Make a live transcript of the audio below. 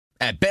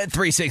At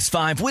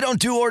Bet365, we don't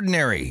do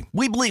ordinary.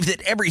 We believe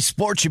that every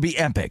sport should be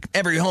epic.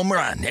 Every home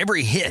run,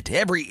 every hit,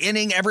 every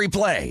inning, every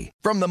play.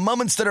 From the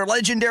moments that are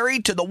legendary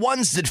to the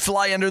ones that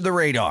fly under the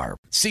radar.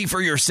 See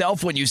for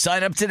yourself when you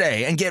sign up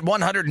today and get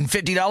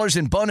 $150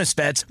 in bonus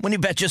bets when you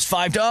bet just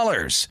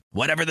 $5.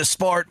 Whatever the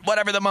sport,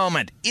 whatever the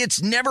moment,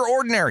 it's never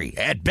ordinary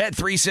at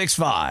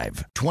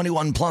Bet365.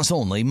 21 plus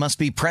only. Must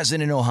be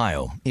present in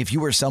Ohio. If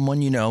you or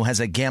someone you know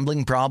has a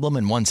gambling problem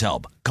and wants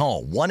help,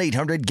 call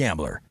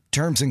 1-800-GAMBLER.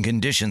 Terms and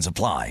conditions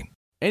apply.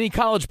 Any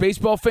college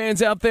baseball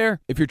fans out there?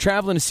 If you're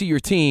traveling to see your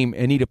team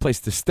and need a place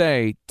to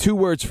stay, 2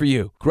 words for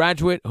you: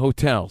 Graduate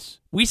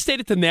Hotels. We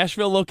stayed at the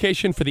Nashville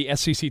location for the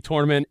SEC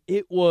tournament.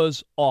 It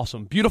was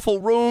awesome.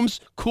 Beautiful rooms,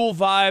 cool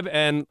vibe,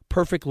 and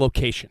perfect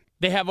location.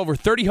 They have over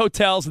 30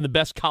 hotels in the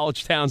best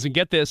college towns, and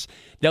get this,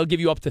 they'll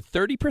give you up to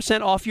 30%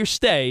 off your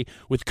stay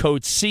with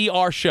code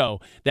CRSHOW.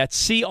 That's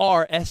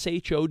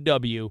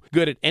CRSHOW.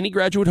 Good at any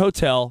Graduate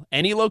Hotel,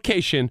 any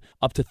location,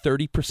 up to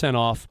 30%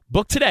 off.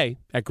 Book today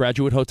at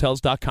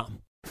graduatehotels.com.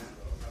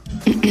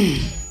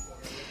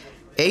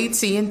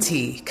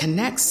 AT&T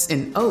connects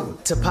an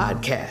ode to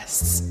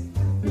podcasts.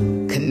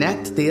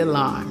 Connect the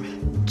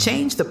alarm.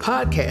 Change the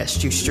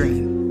podcast you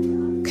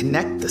stream.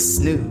 Connect the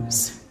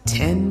snooze.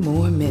 10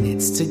 more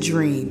minutes to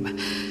dream.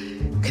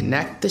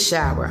 Connect the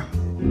shower.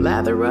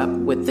 Lather up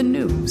with the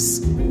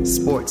news.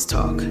 Sports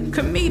talk,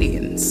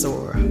 comedians,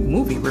 or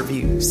movie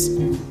reviews.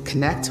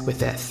 Connect with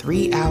that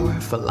 3-hour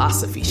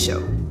philosophy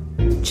show.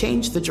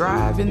 Change the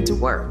drive into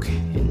work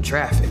in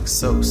traffic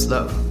so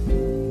slow.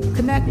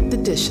 Connect the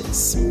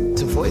dishes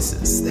to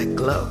voices that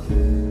glow.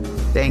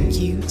 Thank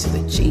you to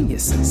the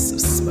geniuses of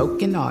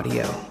spoken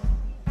audio.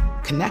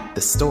 Connect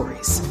the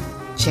stories.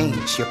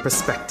 Change your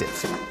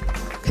perspective.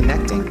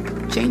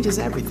 Connecting changes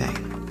everything.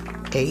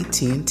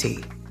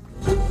 AT&T.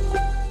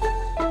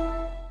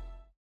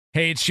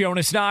 Hey, it's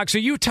Jonas Knox. Are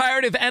you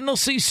tired of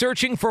endlessly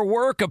searching for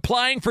work,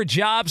 applying for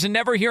jobs, and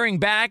never hearing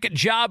back?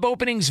 Job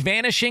openings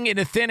vanishing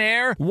into thin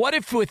air? What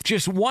if with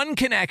just one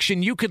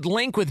connection, you could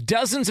link with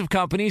dozens of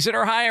companies that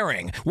are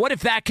hiring? What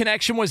if that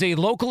connection was a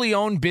locally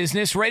owned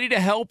business ready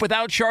to help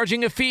without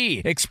charging a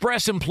fee?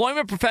 Express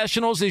Employment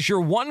Professionals is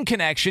your one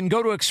connection.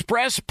 Go to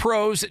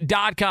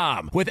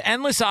expresspros.com. With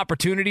endless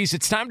opportunities,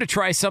 it's time to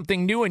try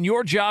something new in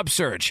your job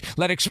search.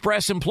 Let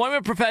Express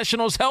Employment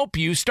Professionals help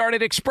you. Start at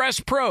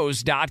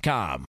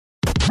expresspros.com.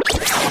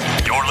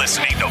 You're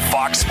listening to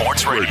Fox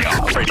Sports Radio.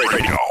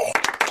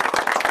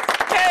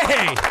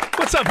 Hey,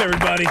 what's up,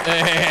 everybody?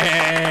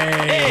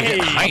 Hey.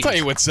 I'll tell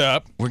you what's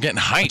up. We're getting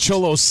hyped.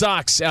 Cholo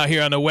Sox out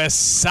here on the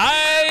west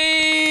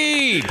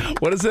side.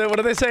 What is it? What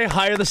do they say?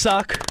 Higher the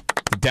sock?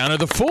 Down to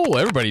the fool.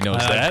 Everybody knows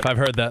that. I've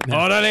heard that. Yeah.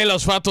 Orale,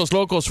 Los Vatos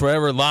Locos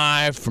forever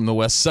live from the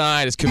west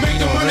side. It's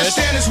Covino and Rich.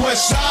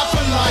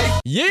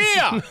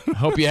 Yeah.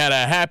 Hope you had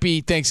a happy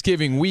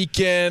Thanksgiving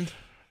weekend.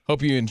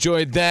 Hope you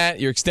enjoyed that,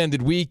 your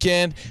extended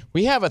weekend.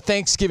 We have a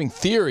Thanksgiving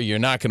theory you're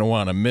not going to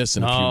want to miss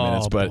in a few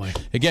minutes.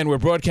 But again, we're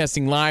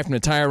broadcasting live from the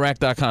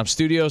TireRack.com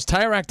studios.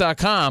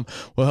 TireRack.com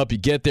will help you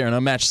get there. An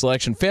unmatched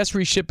selection, fast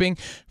free shipping,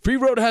 free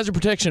road hazard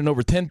protection, and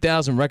over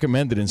 10,000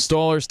 recommended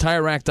installers.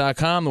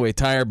 TireRack.com, the way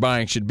tire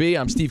buying should be.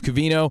 I'm Steve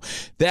Covino.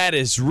 That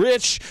is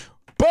Rich.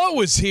 Bo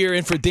was here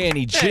in for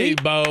Danny G. Hey,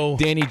 Bo.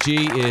 Danny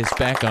G is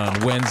back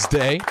on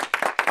Wednesday.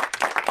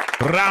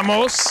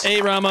 Ramos.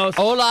 Hey, Ramos.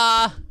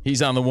 Hola.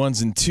 He's on the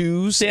ones and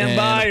twos. Dan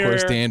Byer. Of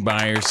course, Dan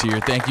Byers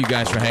here. Thank you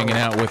guys for hanging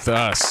out with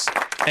us.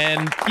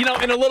 And, you know,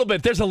 in a little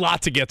bit, there's a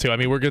lot to get to. I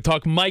mean, we're going to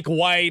talk Mike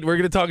White. We're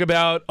going to talk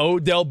about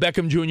Odell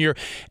Beckham Jr.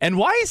 And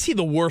why is he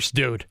the worst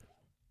dude?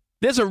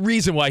 There's a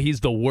reason why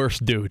he's the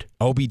worst dude.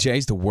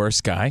 OBJ's the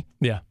worst guy?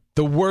 Yeah.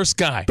 The worst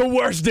guy. The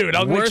worst dude.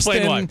 I'll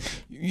explain why.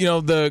 You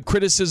know, the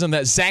criticism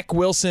that Zach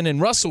Wilson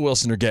and Russell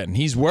Wilson are getting.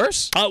 He's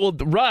worse? Well,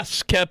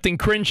 Russ, Captain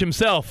Cringe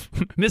himself.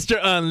 Mr.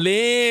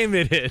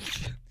 Unlimited.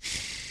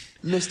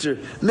 Mr.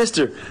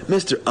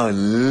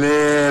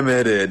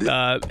 Unlimited.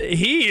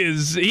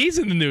 He's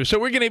in the news. So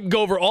we're going to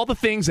go over all the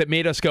things that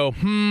made us go,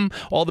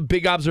 all the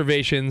big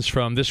observations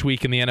from this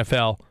week in the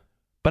NFL.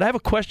 But I have a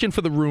question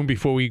for the room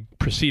before we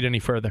proceed any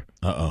further.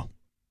 Uh-oh.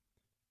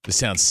 This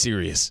sounds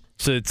serious.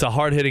 So it's a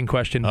hard-hitting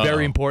question,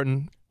 very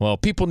important. Well,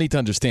 people need to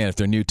understand if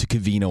they're new to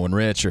Covino and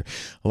Rich, or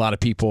a lot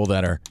of people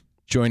that are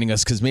joining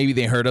us because maybe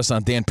they heard us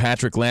on Dan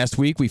Patrick last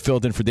week. We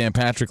filled in for Dan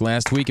Patrick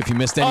last week. If you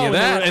missed any of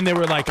that. And they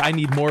were like, I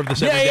need more of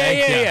this every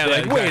day. Yeah.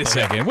 Like, wait a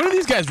second. What are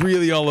these guys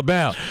really all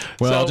about?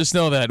 Well, just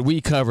know that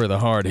we cover the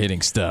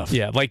hard-hitting stuff.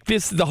 Yeah, like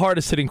this, the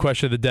hardest-hitting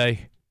question of the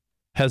day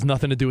has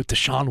nothing to do with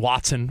Deshaun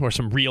Watson or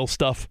some real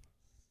stuff.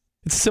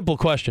 It's a simple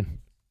question.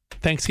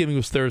 Thanksgiving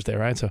was Thursday,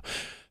 right? So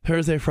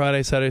Thursday,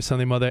 Friday, Saturday,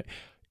 Sunday, Monday.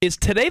 Is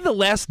today the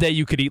last day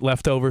you could eat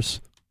leftovers?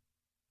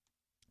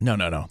 No.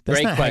 That's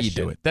Great not question. how you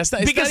do it. That's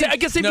not. Because I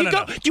guess if you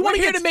go, do you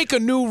want to make a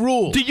new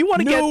rule? Do you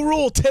want to get new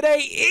rule? Today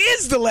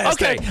is the last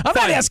day. I'm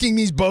not asking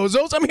these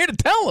bozos. I'm here to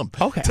tell them.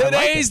 Okay.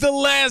 Today's the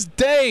last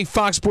day.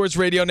 Fox Sports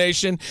Radio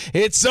Nation.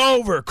 It's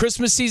over.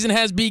 Christmas season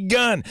has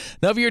begun.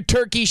 Enough of your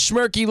turkey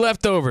schmirky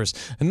leftovers.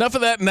 Enough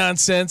of that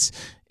nonsense.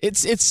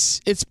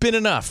 It's been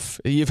enough.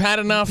 You've had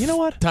enough. You know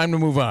what? Time to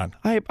move on.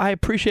 I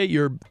appreciate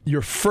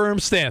your firm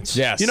stance.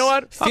 Yes. You know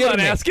what? I'm not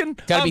Firme. asking.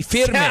 Gotta be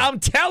firme. I'm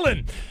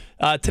telling.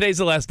 Today's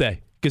the last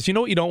day. Because you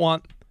know what you don't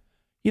want?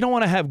 You don't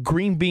want to have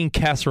green bean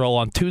casserole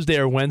on Tuesday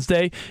or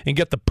Wednesday and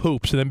get the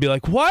poops and then be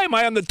like, why am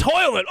I on the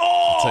toilet?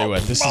 Oh, I'll tell you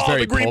what, this is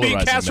very the green bean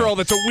polarizing, casserole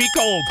though. that's a week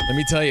old. Let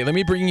me tell you. Let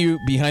me bring you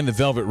behind the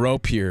velvet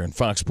rope here in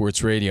Fox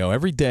Sports Radio.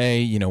 Every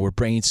day, we're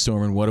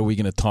brainstorming. What are we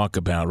going to talk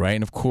about, right?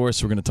 And of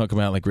course, we're going to talk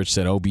about, like Rich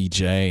said,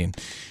 OBJ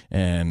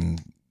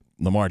and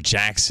Lamar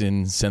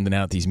Jackson sending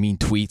out these mean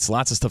tweets.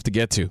 Lots of stuff to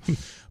get to.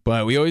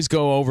 But we always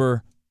go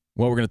over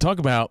what we're going to talk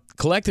about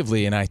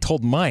collectively. And I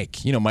told Mike,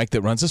 Mike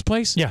that runs this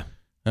place? Yeah.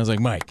 I was like,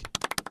 Mike,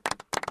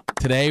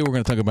 today we're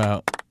going to talk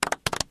about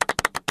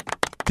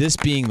this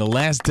being the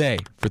last day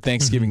for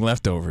Thanksgiving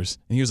leftovers.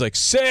 And he was like,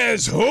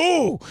 says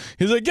who?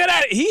 He was like, get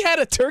out of it. He had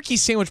a turkey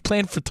sandwich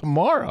planned for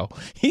tomorrow.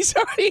 He's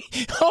already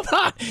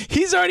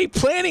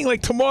planning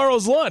like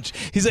tomorrow's lunch.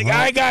 He's like,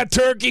 I got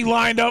turkey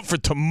lined up for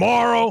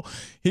tomorrow.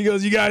 He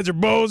goes, you guys are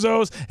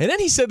bozos. And then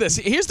he said this.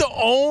 Here's the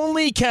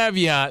only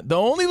caveat, the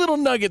only little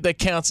nugget that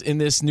counts in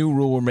this new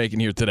rule we're making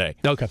here today.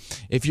 Okay.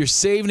 If you're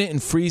saving it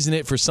and freezing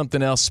it for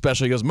something else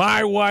special, he goes,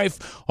 my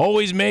wife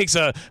always makes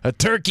a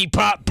turkey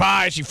pot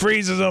pie. She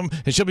freezes them,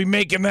 and she'll be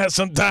making that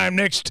sometime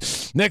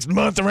next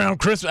month around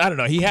Christmas. I don't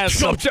know. He has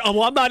some.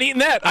 Well, I'm not eating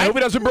that. I hope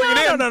he doesn't bring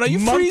it in. No. You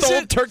freeze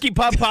Month-old it. turkey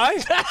pot pie?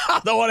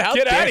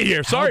 Get out of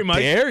here. Sorry, Mike.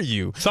 How dare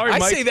you? Sorry, I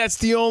Mike. say that's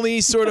the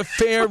only sort of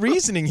fair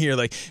reasoning here.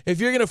 Like, if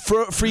you're going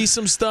to freeze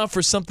some stuff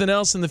for something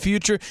else in the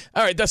future,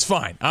 all right, that's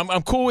fine.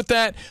 I'm cool with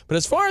that. But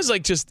as far as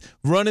like just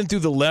running through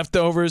the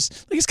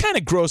leftovers, like it's kind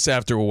of gross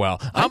after a while.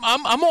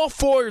 I'm all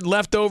for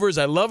leftovers.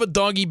 I love a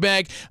doggy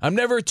bag. I'm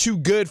never too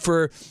good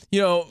for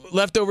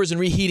leftovers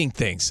and reheating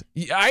things.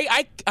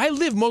 I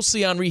live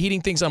mostly on reheating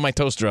things on my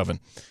toaster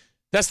oven.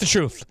 That's the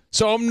truth.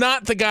 So I'm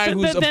not the guy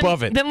who's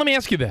above it. Then let me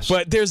ask you this.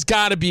 But there's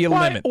got to be a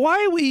limit.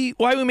 Why are we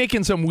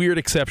making some weird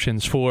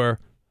exceptions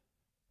for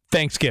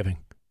Thanksgiving?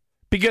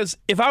 Because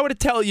if I were to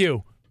tell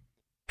you,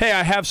 hey,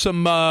 I have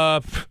some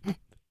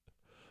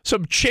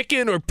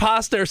chicken or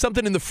pasta or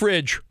something in the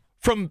fridge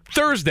from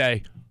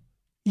Thursday,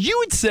 you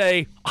would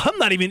say, I'm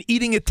not even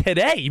eating it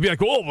today. You'd be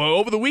like, oh,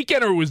 over the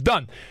weekend or it was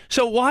done.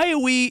 So why are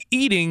we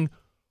eating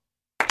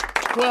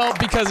Well,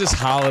 because it's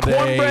holiday.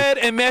 cornbread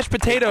and mashed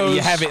potatoes?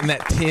 You have it in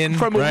that tin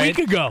from a right?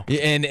 week ago.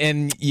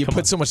 And you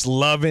put so much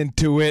love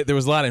into it. There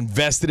was a lot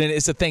invested in it.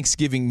 It's a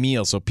Thanksgiving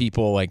meal, so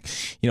people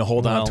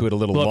hold on to it a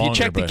little longer. If you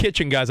check the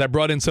kitchen, guys, I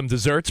brought in some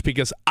desserts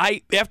because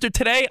after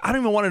today, I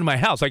don't even want it in my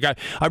house. Like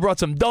I brought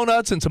some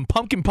donuts and some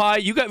pumpkin pie.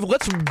 You guys,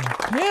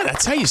 Yeah,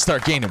 that's how you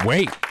start gaining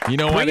weight. You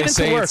know why they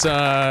say it's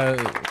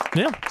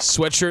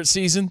sweatshirt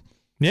season?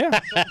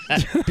 Yeah.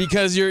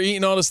 Because you're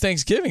eating all this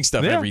Thanksgiving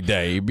stuff every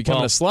day. You're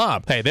becoming a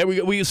slob. Hey, there we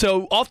go.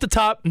 So off the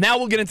top, now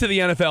we'll get into the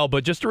NFL,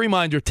 but just a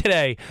reminder,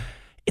 today,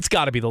 it's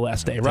got to be the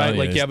last day, right?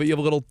 Like you have a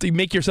little, you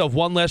make yourself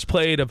one less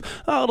plate of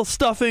a little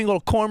stuffing, a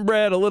little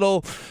cornbread, a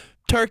little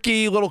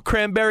turkey, a little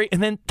cranberry,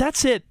 and then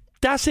that's it.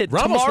 That's it.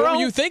 Ramos, tomorrow, what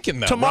were you thinking,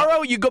 though?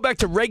 Tomorrow, you go back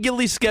to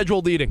regularly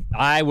scheduled eating.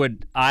 I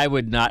would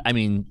not. I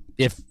mean,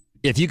 if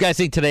you guys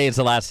think today is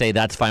the last day,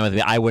 that's fine with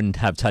me. I wouldn't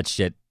have touched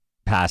it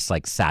past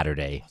like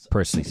Saturday,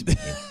 personally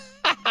speaking.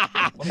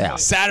 Yeah.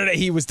 Saturday,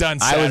 he was done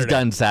Saturday. I was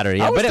done Saturday.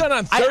 Yeah. I was done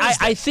on Thursday.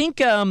 I think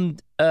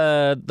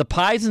the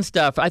pies and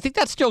stuff, I think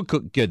that's still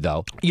good,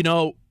 though.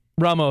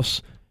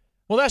 Ramos.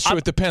 Well, that's true.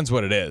 It depends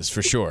what it is,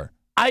 for sure.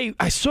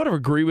 I sort of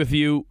agree with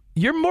you.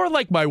 You're more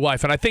like my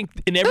wife, and I think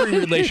in every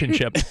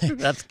relationship.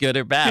 That's good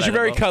or bad. Because you're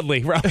very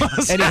cuddly,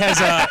 Ramos. And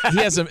he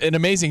has an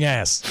amazing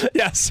ass.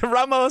 Yes,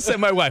 Ramos and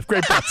my wife.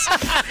 Great butts.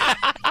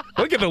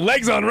 Look at the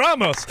legs on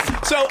Ramos.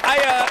 So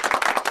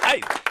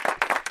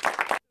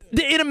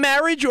in a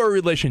marriage or a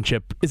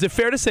relationship, is it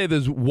fair to say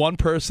there's one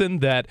person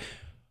that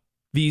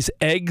these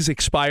eggs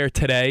expire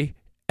today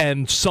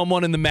and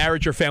someone in the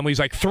marriage or family is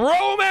like, throw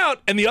them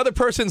out, and the other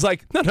person's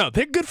like, no,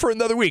 they're good for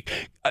another week.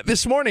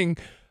 This morning,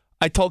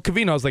 I told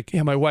Kavino, I was like,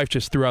 yeah, my wife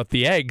just threw out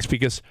the eggs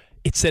because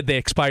it said they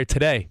expired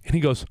today. And he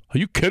goes, are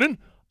you kidding?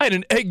 I had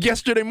an egg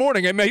yesterday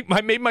morning. I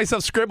made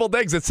myself scrambled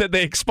eggs that said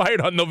they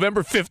expired on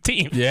November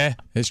 15th. Yeah,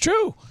 it's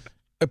true.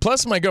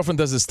 Plus, my girlfriend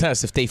does this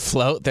test. If they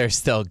float, they're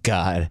still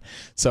good.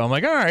 So I'm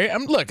like, all right.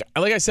 Look,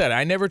 like I said,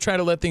 I never try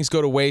to let things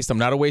go to waste. I'm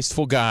not a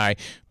wasteful guy.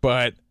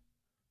 But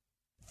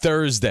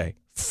Thursday,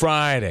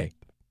 Friday,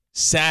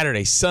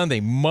 Saturday, Sunday,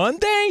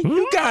 Monday,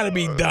 you got to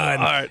be done.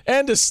 All right.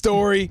 End of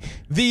story.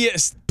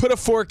 Put a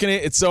fork in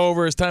it. It's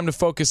over. It's time to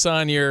focus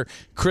on your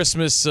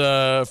Christmas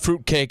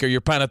fruitcake or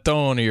your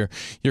panettone or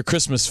your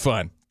Christmas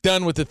fun.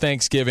 Done with the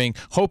Thanksgiving.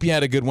 Hope you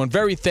had a good one.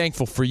 Very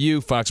thankful for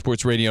you, Fox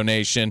Sports Radio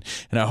Nation.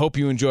 And I hope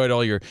you enjoyed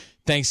all your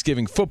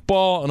Thanksgiving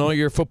football and all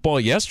your football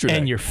yesterday.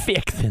 And your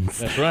fictions.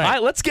 That's right. All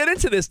right, let's get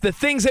into this. The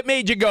things that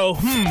made you go,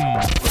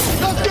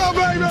 Let's go,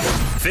 baby!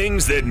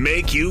 Things that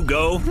make you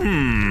go,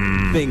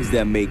 Things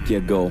that make you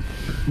go,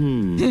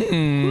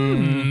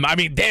 I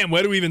mean, damn,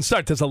 where do we even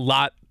start? There's a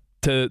lot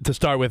to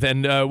start with,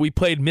 and we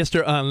played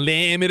Mr.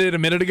 Unlimited a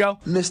minute ago.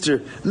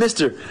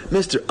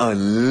 Mr.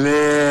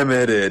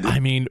 Unlimited. I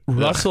mean,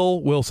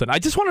 Russell Wilson. I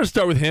just wanted to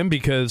start with him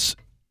because,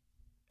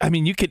 I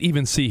mean, you could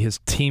even see his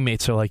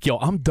teammates are like, yo,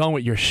 I'm done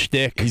with your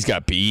shtick. He's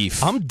got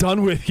beef. I'm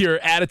done with your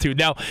attitude.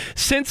 Now,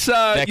 since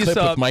that you clip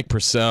saw with Mike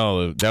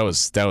Purcell, that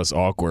was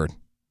awkward.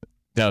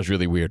 That was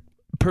really weird.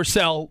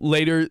 Purcell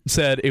later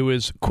said it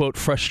was, quote,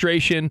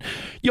 frustration.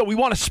 Yo, we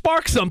want to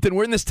spark something.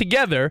 We're in this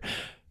together.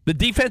 The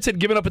defense had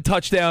given up a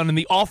touchdown, and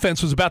the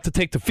offense was about to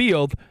take the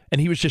field, and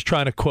he was just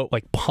trying to, quote,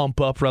 like,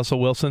 pump up Russell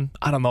Wilson.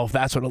 I don't know if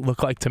that's what it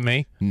looked like to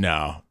me.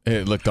 No,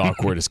 it looked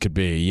awkward as could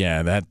be.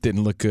 Yeah, that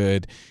didn't look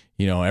good.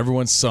 You know,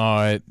 everyone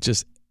saw it.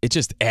 It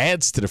just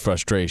adds to the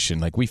frustration.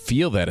 Like, we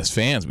feel that as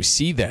fans. We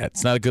see that.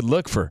 It's not a good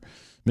look for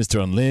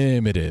Mr.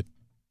 Unlimited.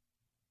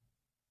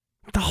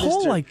 The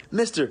whole,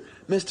 Mr.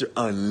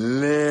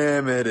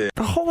 Unlimited.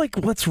 The whole,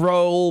 let's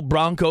roll,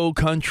 Bronco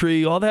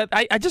country, all that.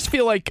 I just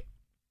feel like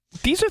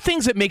these are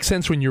things that make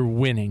sense when you're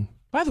winning.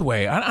 By the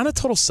way, on a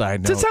total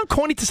side note. Does it sound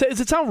corny to say? Does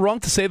it sound wrong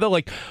to say, though?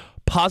 Like,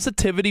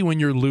 positivity when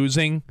you're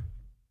losing,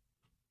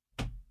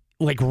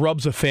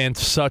 rubs a fan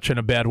such in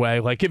a bad way.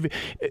 Like, if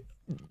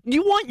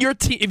you want your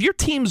team, if your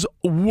team's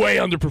way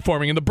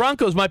underperforming, and the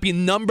Broncos might be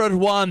number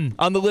one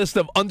on the list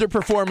of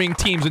underperforming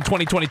teams in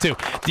 2022,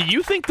 do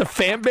you think the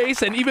fan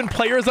base and even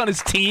players on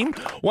his team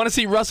want to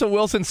see Russell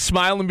Wilson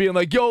smile and being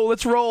like, yo,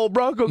 let's roll,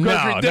 Bronco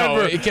country,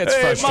 Denver? No, it gets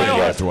frustrating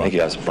after a while. Thank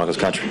you guys, Broncos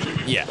country.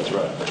 Yeah. That's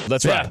right.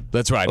 That's right.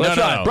 That's right.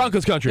 No.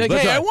 Broncos country.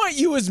 Like, hey, I want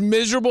you as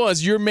miserable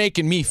as you're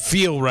making me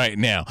feel right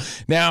now.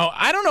 Now,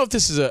 I don't know if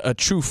this is a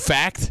true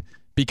fact,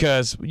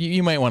 because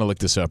you might want to look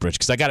this up, Rich,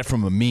 because I got it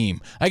from a meme.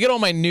 I get all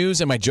my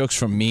news and my jokes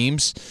from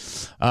memes.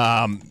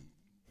 But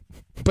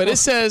it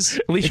says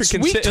at least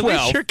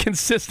you're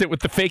consistent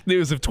with the fake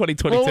news of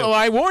 2022. Well,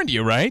 I warned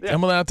you, right? Yeah.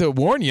 I'm allowed to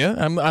warn you.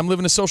 I'm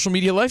living a social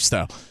media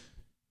lifestyle.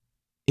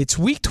 It's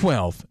week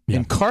 12,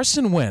 and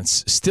Carson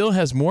Wentz still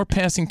has more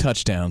passing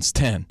touchdowns,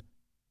 10,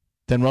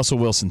 than Russell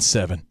Wilson,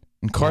 7.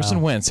 And Carson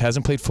Wentz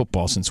hasn't played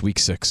football since week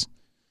 6.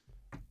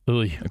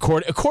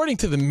 According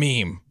to the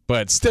meme.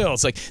 But still,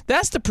 it's like,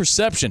 that's the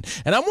perception.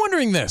 And I'm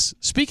wondering this,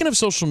 speaking of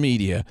social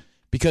media,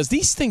 because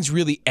these things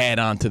really add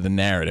on to the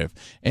narrative.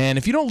 And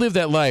if you don't live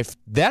that life,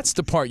 that's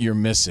the part you're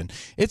missing.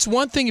 It's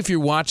one thing if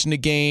you're watching the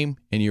game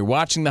and you're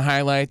watching the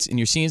highlights and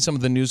you're seeing some of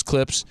the news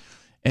clips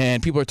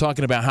and people are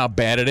talking about how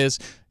bad it is.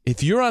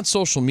 If you're on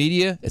social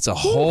media, it's a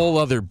whole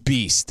other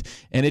beast.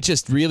 And it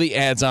just really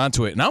adds on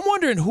to it. And I'm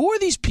wondering, who are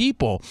these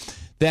people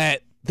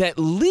that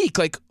leak?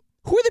 Like,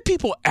 who are the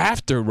people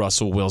after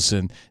Russell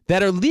Wilson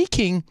that are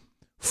leaking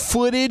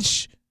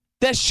footage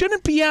that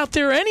shouldn't be out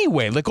there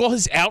anyway? Like all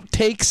his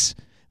outtakes,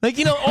 all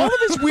of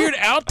his weird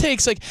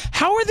outtakes. Like,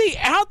 how are they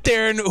out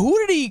there, and who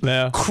did he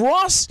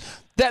cross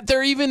that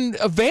they're even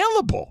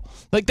available?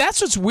 Like,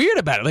 that's what's weird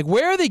about it. Like,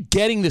 where are they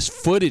getting this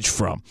footage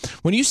from?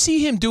 When you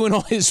see him doing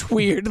all his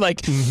weird,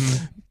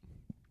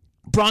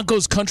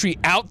 Broncos country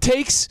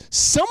outtakes,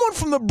 someone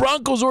from the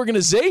Broncos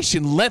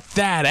organization let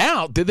that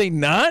out. Did they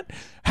not?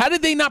 How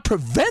did they not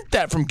prevent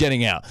that from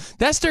getting out?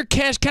 That's their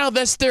cash cow.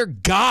 That's their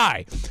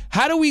guy.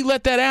 How do we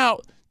let that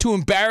out to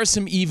embarrass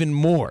him even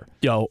more?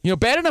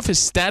 Bad enough his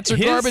stats are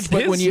garbage,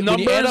 but when you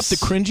add up the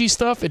cringy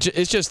stuff, it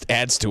just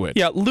adds to it.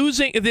 Yeah,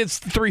 losing, it's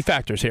 3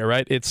 factors here,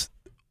 right? It's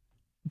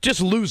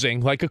just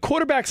losing. Like, a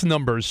quarterback's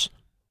numbers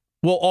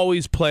will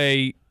always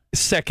play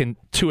second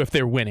to if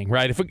they're winning,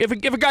 right? If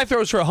a guy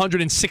throws for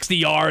 160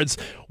 yards,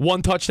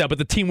 1 touchdown, but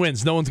the team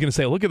wins, no one's going to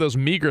say, look at those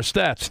meager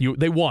stats.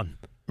 They won.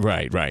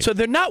 Right. So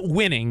they're not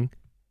winning.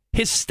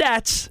 His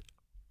stats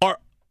are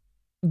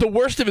the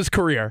worst of his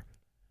career.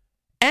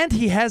 And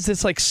he has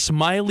this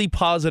smiley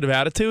positive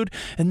attitude,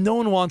 and no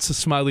one wants a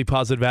smiley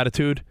positive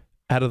attitude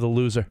out of the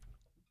loser.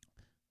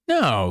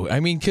 No, I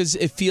mean, because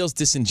it feels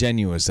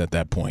disingenuous at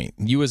that point.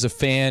 You as a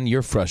fan,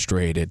 you're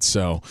frustrated.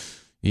 So,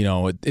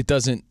 it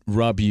doesn't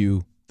rub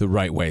you the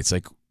right way. It's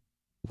like,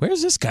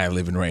 where's this guy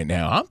living right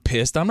now? I'm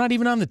pissed. I'm not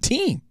even on the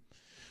team.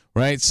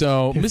 Right?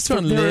 So, Mr.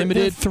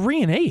 Unlimited. They're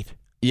 3-8.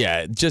 Yeah,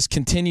 it just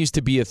continues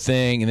to be a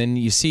thing. And then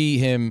you see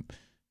him,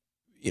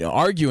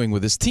 arguing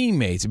with his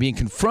teammates, being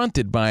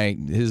confronted by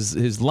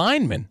his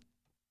lineman.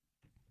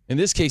 In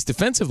this case,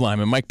 defensive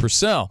lineman, Mike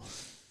Purcell.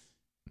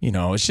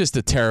 It's just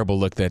a terrible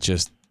look that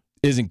just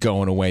isn't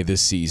going away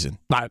this season.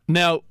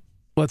 Now,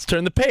 let's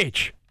turn the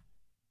page.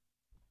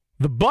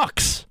 The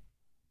Bucs.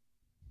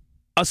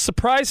 A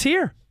surprise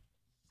here.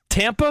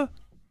 Tampa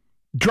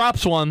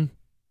drops one.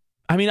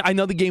 I mean, I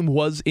know the game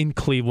was in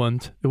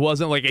Cleveland. It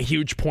wasn't like a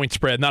huge point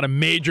spread, not a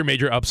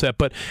major upset,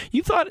 but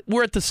you thought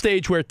we're at the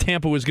stage where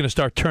Tampa was going to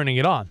start turning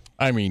it on.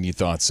 I mean, you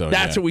thought so.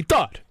 That's what we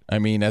thought. I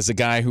mean, as a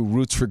guy who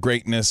roots for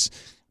greatness,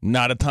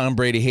 not a Tom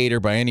Brady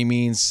hater by any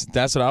means,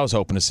 that's what I was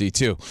hoping to see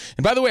too.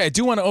 And by the way, I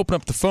do want to open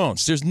up the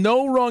phones. There's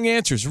no wrong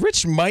answers.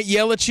 Rich might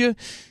yell at you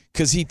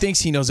because he thinks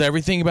he knows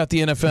everything about the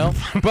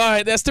NFL.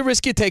 But that's the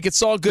risk you take.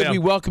 It's all good. Yeah. We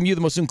welcome you,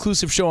 the most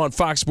inclusive show on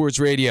Fox Sports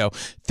Radio.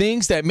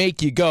 Things that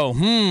make you go,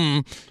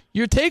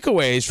 Your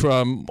takeaways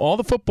from all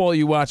the football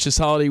you watched this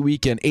holiday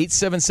weekend,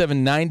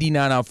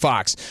 877-99 on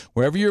Fox.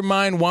 Wherever your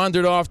mind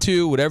wandered off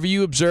to, whatever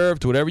you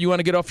observed, whatever you want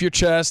to get off your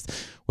chest,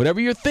 whatever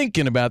you're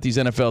thinking about these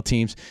NFL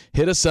teams,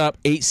 hit us up,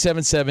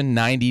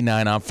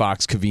 877-99 on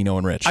Fox, Covino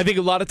and Rich. I think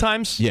a lot of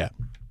times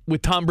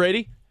with Tom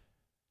Brady,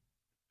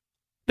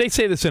 they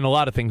say this in a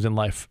lot of things in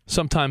life.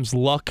 Sometimes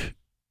luck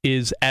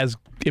is as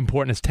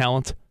important as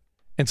talent,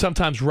 and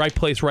sometimes right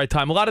place, right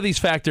time. A lot of these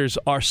factors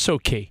are so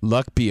key.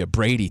 Luck be a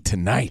Brady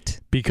tonight.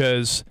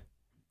 Because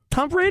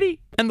Tom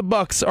Brady and the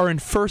Bucs are in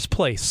first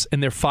place,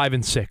 and they're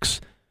 5-6.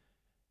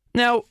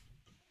 Now,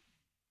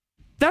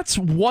 that's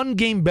one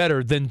game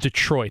better than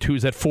Detroit,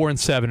 who's at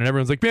 4-7, and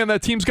everyone's like, man,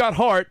 that team's got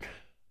heart.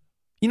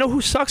 You know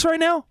who sucks right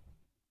now?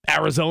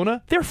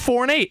 Arizona. They're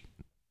 4-8.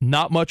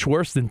 Not much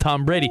worse than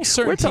Tom Brady. Well,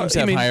 certain teams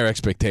have higher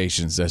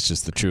expectations. That's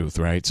just the truth,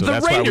 right? So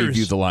that's why we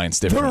view the Lions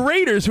different. The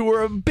Raiders, who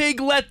were a big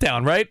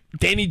letdown, right?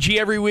 Danny G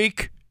every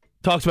week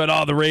talks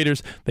about, the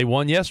Raiders. They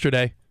won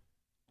yesterday.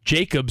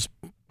 Jacobs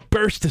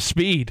burst to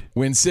speed.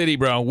 Win City,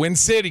 bro. Win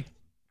City.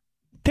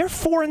 They're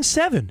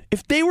 4-7.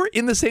 If they were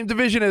in the same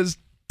division as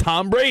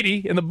Tom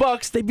Brady and the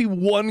Bucs, they'd be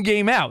one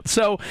game out.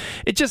 So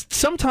it just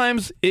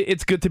sometimes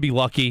it's good to be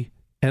lucky.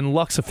 And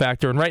luck's a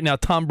factor. And right now,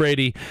 Tom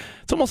Brady,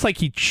 it's almost like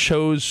he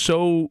chose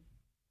so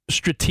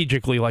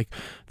strategically, like,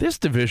 this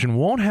division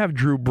won't have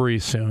Drew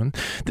Brees soon.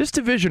 This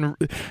division,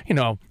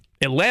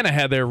 Atlanta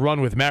had their run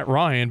with Matt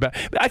Ryan. But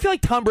I feel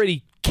like Tom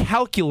Brady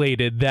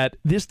calculated that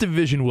this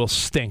division will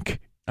stink.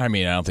 I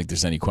mean, I don't think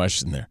there's any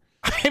question there.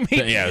 I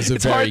mean, yeah,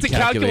 it's hard to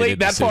calculate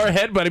that far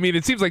ahead, but I mean,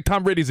 it seems like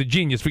Tom Brady's a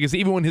genius because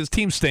even when his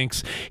team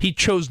stinks, he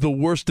chose the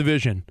worst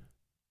division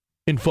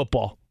in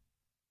football.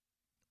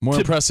 More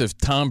impressive,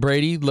 Tom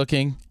Brady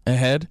looking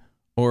ahead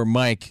or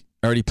Mike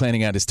already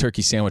planning out his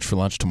turkey sandwich for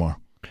lunch tomorrow?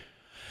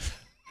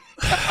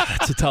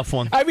 That's a tough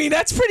one. I mean,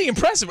 that's pretty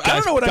impressive. I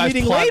don't know what I'm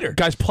eating later.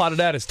 Guys plotted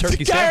out his turkey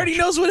the sandwich. guy already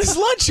knows what his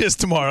lunch is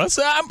tomorrow,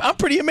 so I'm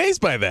pretty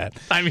amazed by that.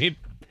 I mean,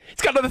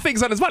 he's got other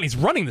things on his mind. He's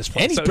running this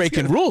place. And he's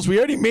breaking rules. We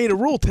already made a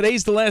rule.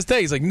 Today's the last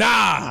day. He's like,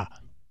 nah, I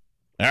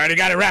already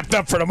got it wrapped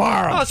up for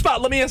tomorrow. Oh,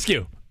 Spot, let me ask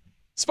you.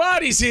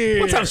 Spotty's here.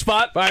 What's up,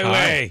 Spot? By the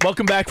way.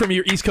 Welcome back from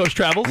your East Coast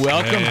travels.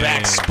 Welcome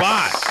back,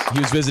 Spot. He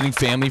was visiting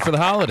family for the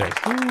holiday.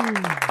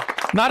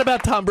 Not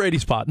about Tom Brady,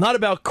 Spot. Not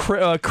about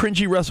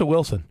cringy Russell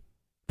Wilson.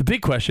 The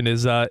big question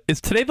is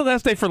today the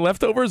last day for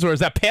leftovers, or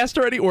is that past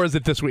already, or is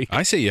it this week?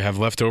 I say you have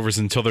leftovers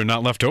until they're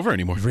not left over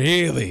anymore.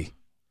 Really?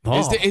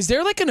 Oh. Is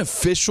there like an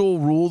official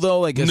rule, though,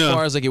 like as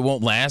far as like it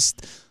won't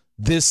last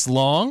this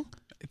long?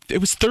 It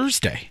was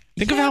Thursday.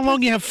 Think of how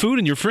long you have food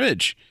in your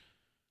fridge.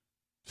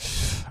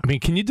 I mean,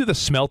 can you do the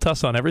smell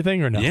test on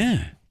everything or no?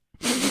 Yeah.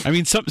 I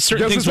mean, certain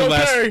things will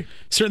last.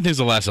 Certain things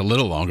will last a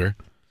little longer.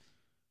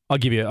 I'll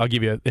give you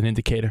an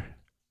indicator.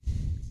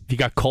 If you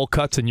got cold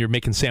cuts and you're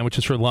making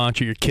sandwiches for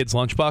lunch or your kid's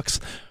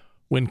lunchbox,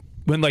 when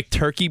like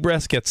turkey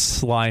breast gets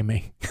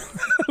slimy,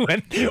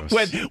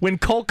 when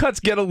cold cuts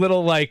get a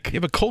little like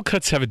but cold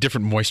cuts have a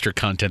different moisture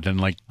content than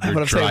like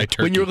your dry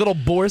turkey. When your little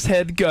boar's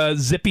head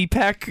zippy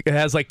pack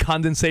has like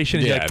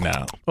condensation, yeah, like,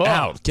 no,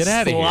 out, get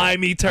out of here,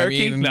 slimy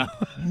turkey. I mean,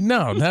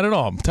 no, not at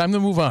all. Time to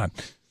move on.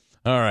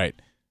 All right.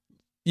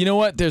 You know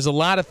what? There's a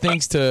lot of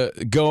things to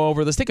go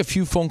over. Let's take a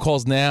few phone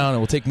calls now, and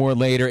we'll take more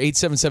later.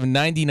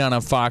 877-99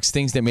 on Fox.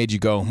 Things that made you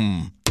go,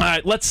 All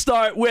right, let's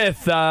start with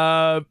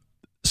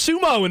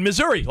Sumo in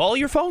Missouri. All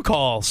your phone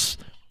calls.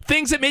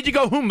 Things that made you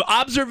go,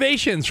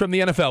 Observations from the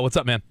NFL. What's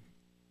up, man?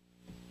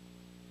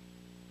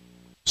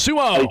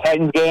 Sumo. The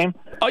Titans game.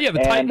 Oh, yeah,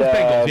 the Titans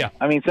Bengals, yeah.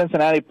 I mean,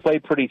 Cincinnati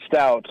played pretty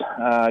stout,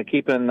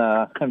 keeping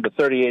him to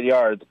 38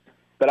 yards.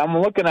 But I'm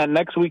looking at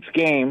next week's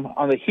game.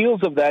 On the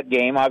heels of that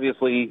game,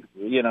 obviously,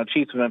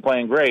 Chiefs have been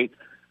playing great.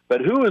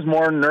 But who is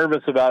more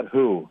nervous about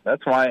who?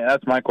 That's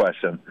my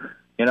question.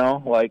 I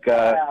look at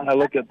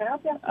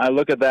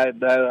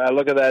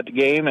that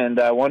game and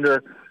I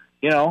wonder,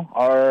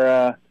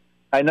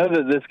 I know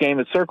that this game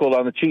is circled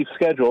on the Chiefs'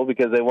 schedule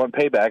because they want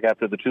payback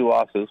after the 2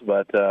 losses.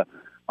 But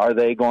are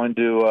they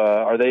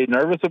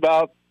nervous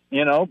about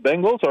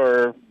Bengals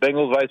or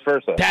Bengals vice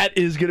versa? That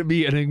is going to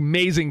be an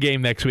amazing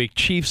game next week.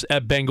 Chiefs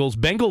at Bengals.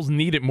 Bengals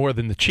need it more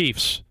than the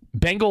Chiefs.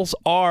 Bengals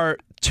are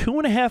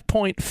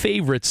 2.5-point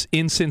favorites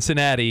in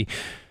Cincinnati.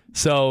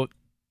 So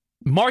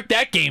mark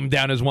that game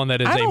down as one that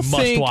is a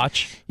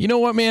must-watch. You know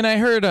what, man? I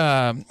heard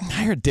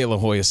De La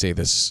Hoya say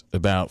this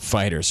about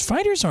fighters.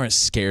 Fighters aren't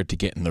scared to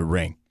get in the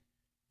ring.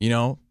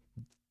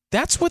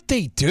 That's what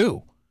they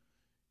do.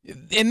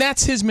 And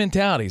that's his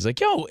mentality. He's like,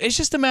 it's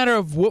just a matter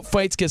of what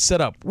fights get set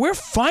up. We're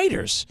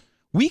fighters.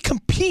 We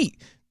compete.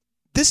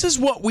 This is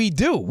what we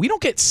do. We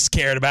don't get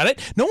scared about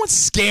it. No one's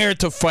scared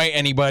to fight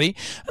anybody.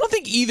 I don't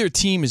think either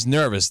team is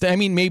nervous. I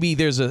mean, maybe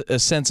there's a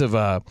sense of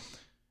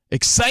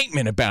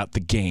excitement about the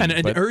game. And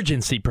an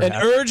urgency, perhaps.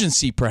 An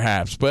urgency,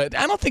 perhaps. But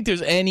I don't think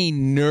there's any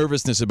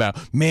nervousness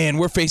about, man,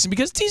 we're facing,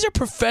 because these are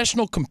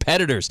professional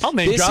competitors.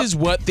 This is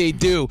what they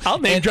do.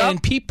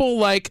 And people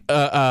like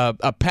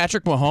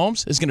Patrick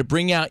Mahomes is going to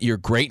bring out your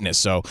greatness.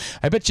 So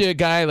I bet you a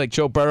guy like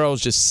Joe Burrow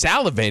is just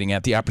salivating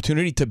at the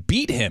opportunity to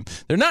beat him.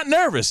 They're not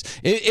nervous.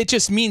 It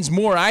just means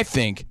more, I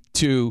think,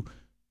 to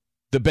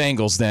the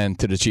Bengals than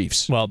to the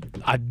Chiefs. Well,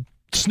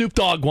 Snoop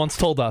Dogg once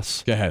told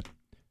us. Go ahead.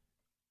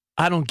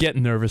 I don't get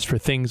nervous for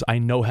things I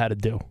know how to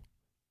do.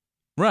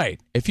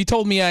 Right. If you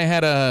told me I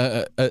had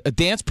a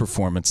dance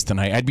performance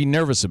tonight, I'd be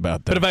nervous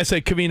about that. But if I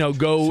say, Covino,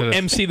 go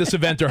MC this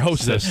event or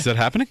host this. Is that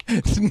happening?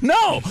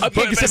 No.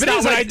 Because if it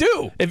is, I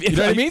do. You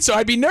know what I mean? So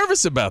I'd be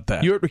nervous about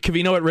that. You're at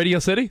Covino at Radio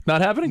City?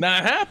 Not happening?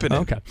 Not happening.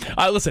 Okay.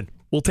 All right, listen.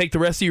 We'll take the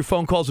rest of your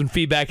phone calls and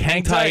feedback.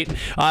 Hang tight.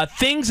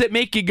 Things that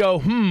make you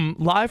go,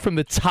 live from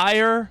the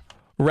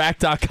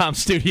TireRack.com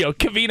studio.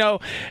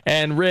 Covino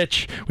and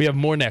Rich, we have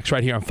more next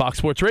right here on Fox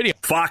Sports Radio.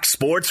 Fox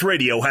Sports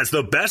Radio has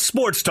the best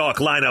sports talk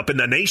lineup in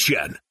the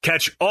nation.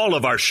 Catch all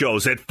of our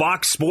shows at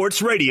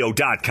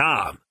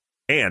foxsportsradio.com.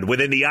 And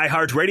within the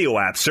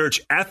iHeartRadio app,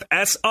 search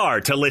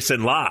FSR to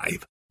listen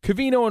live.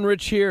 Covino and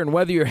Rich here, and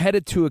whether you're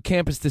headed to a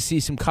campus to see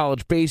some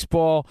college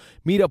baseball,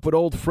 meet up with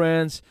old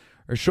friends,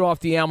 or show off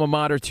the alma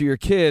mater to your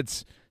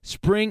kids,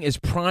 spring is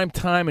prime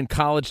time in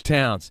college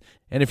towns.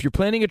 And if you're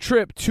planning a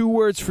trip, 2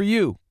 words for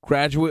you: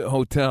 Graduate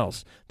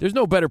Hotels. There's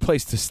no better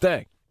place to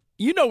stay.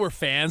 You know we're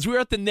fans. We were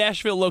at the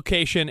Nashville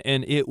location,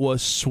 and it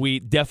was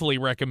sweet. Definitely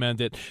recommend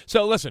it.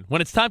 So listen,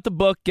 when it's time to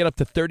book, get up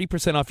to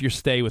 30% off your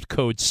stay with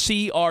code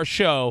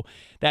CRSHOW.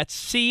 That's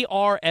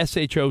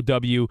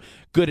CRSHOW.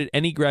 Good at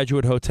any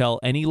Graduate Hotel,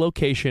 any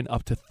location,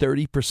 up to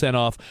 30%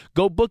 off.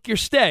 Go book your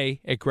stay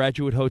at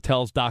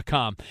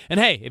graduatehotels.com. And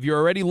hey, if you're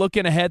already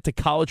looking ahead to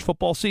college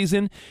football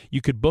season,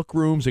 you could book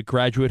rooms at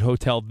Graduate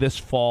Hotel this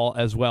fall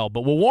as well.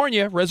 But we'll warn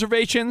you,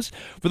 reservations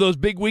for those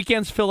big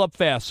weekends fill up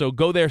fast, so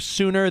go there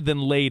sooner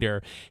than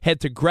later. Head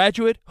to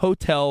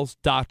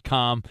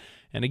graduatehotels.com.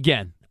 And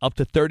again, up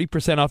to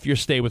 30% off your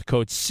stay with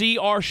code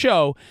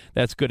CRSHOW.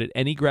 That's good at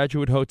any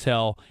Graduate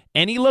Hotel,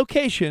 any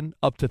location,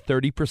 up to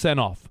 30%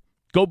 off.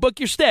 Go book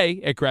your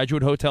stay at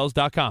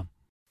graduatehotels.com.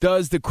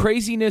 Does the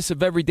craziness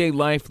of everyday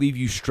life leave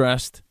you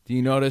stressed? Do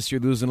you notice you're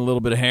losing a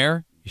little bit of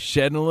hair? You're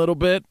shedding a little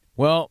bit?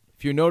 Well,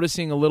 if you're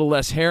noticing a little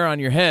less hair on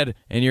your head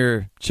and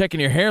you're checking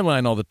your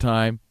hairline all the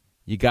time,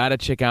 you got to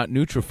check out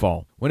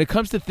Nutrafol. When it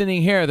comes to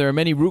thinning hair, there are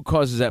many root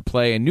causes at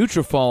play, and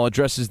Nutrafol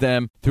addresses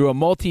them through a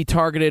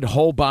multi-targeted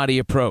whole-body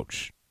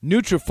approach.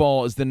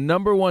 Nutrafol is the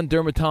 #1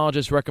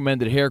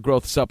 dermatologist-recommended hair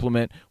growth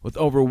supplement, with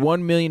over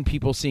 1 million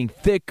people seeing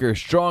thicker,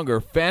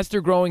 stronger,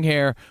 faster-growing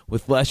hair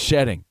with less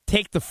shedding.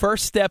 Take the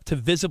first step to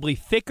visibly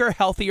thicker,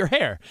 healthier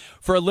hair.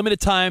 For a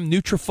limited time,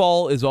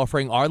 Nutrafol is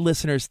offering our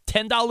listeners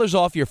 $10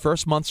 off your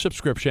first month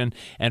subscription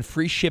and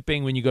free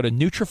shipping when you go to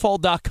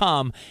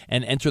Nutrafol.com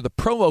and enter the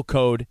promo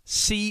code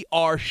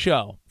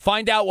CRSHOW.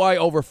 Find out why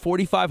over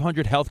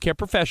 4,500 healthcare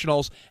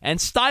professionals and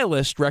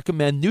stylists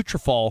recommend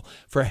Nutrafol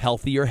for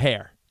healthier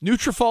hair.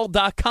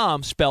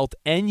 Nutrafol.com, spelled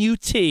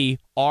Nutrafol.com,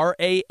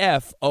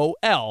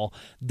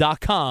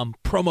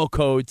 promo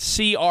code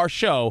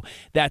CRSHOW.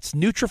 That's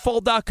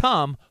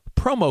Nutrafol.com,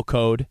 promo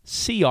code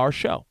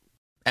CRSHOW.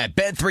 At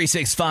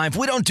Bet365,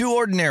 we don't do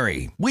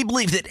ordinary. We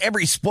believe that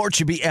every sport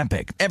should be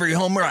epic. Every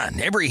home run,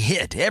 every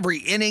hit, every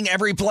inning,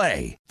 every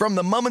play. From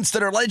the moments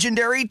that are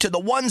legendary to the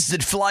ones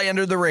that fly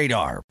under the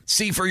radar.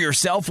 See for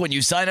yourself when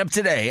you sign up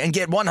today and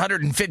get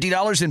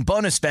 $150 in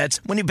bonus bets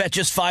when you bet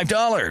just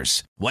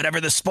 $5. Whatever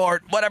the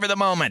sport, whatever the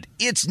moment,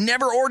 it's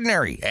never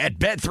ordinary at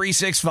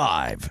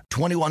Bet365.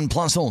 21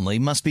 plus only.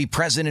 Must be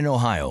present in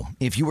Ohio.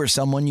 If you or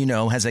someone you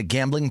know has a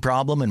gambling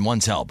problem and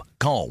wants help,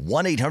 call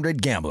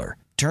 1-800-GAMBLER.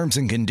 Terms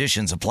and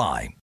conditions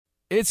apply.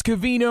 It's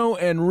Covino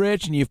and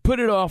Rich, and you've put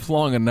it off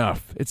long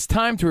enough. It's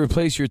time to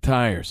replace your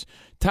tires.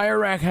 Tire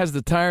Rack has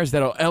the tires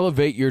that'll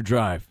elevate your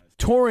drive.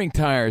 Touring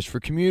tires for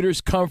commuters'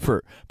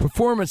 comfort.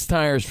 Performance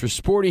tires for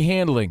sporty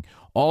handling.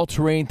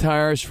 All-terrain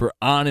tires for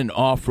on- and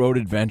off-road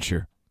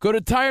adventure. Go to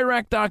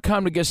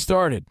TireRack.com to get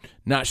started.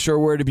 Not sure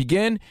where to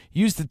begin?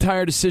 Use the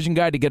Tire Decision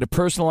Guide to get a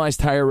personalized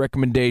tire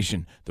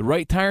recommendation. The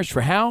right tires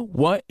for how,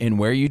 what, and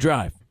where you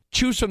drive.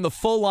 Choose from the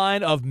full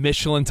line of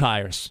Michelin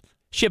tires.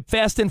 Ship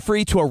fast and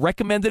free to a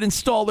recommended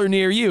installer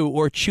near you,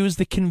 or choose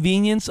the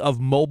convenience of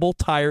mobile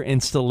tire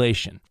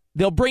installation.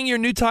 They'll bring your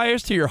new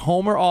tires to your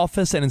home or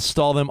office and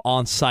install them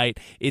on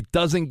site. It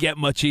doesn't get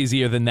much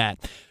easier than that.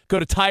 Go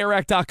to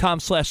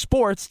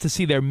TireRack.com/sports to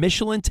see their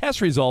Michelin test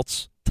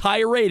results,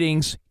 tire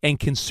ratings, and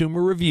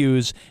consumer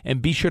reviews,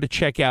 and be sure to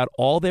check out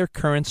all their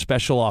current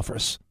special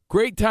offers.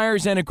 Great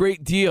tires and a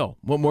great deal.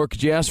 What more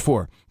could you ask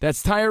for?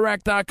 That's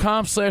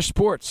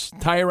TireRack.com/sports.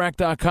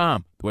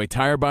 TireRack.com, the way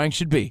tire buying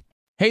should be.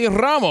 Hey,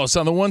 Ramos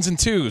on the ones and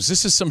twos.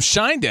 This is some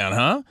shine down,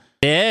 huh?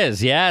 It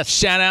is, yes.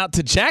 Shout out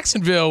to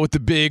Jacksonville with the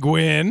big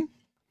win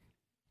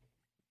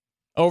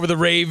over the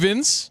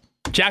Ravens.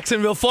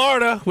 Jacksonville,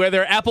 Florida, where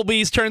their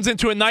Applebee's turns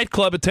into a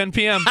nightclub at 10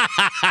 p.m.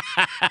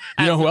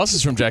 You know who else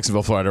is from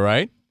Jacksonville, Florida,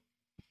 right?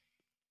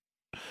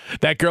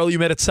 That girl you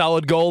met at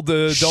Solid Gold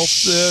adult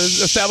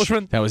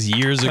establishment? That was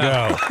years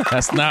ago.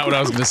 That's not what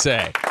I was going to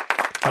say.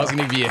 I was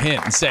going to give you a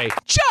hint and say,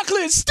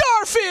 chocolate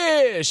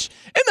starfish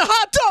and the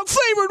hot dog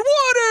flavored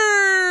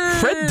water.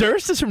 Fred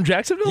Durst is from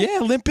Jacksonville? Yeah,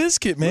 Limp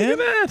Bizkit, man. Look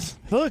at that.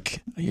 Look,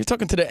 you're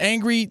talking to the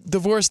angry,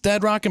 divorced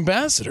Dad Rock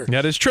ambassador.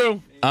 That is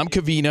true. I'm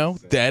Covino.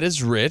 That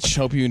is Rich.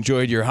 Hope you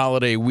enjoyed your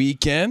holiday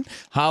weekend.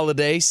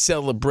 Holiday,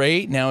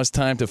 celebrate. Now it's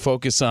time to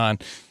focus on,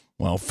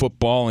 well,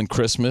 football and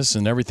Christmas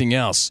and everything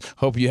else.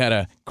 Hope you had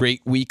a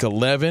great week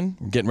 11.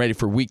 We're getting ready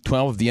for week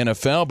 12 of the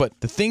NFL.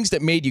 But the things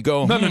that made you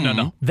go,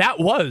 No. That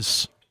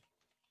was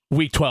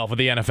week 12 of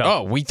the NFL.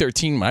 Oh, week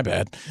 13, my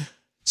bad.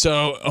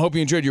 So I hope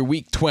you enjoyed your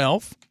week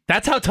 12.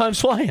 That's how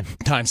time's flying.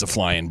 Time's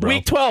a-flying, bro.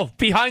 Week 12,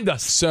 behind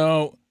us.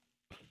 So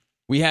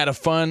we had a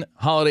fun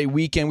holiday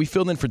weekend. We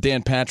filled in for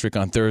Dan Patrick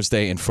on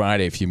Thursday and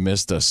Friday if you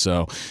missed us.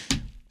 So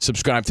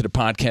subscribe to the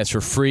podcast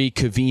for free,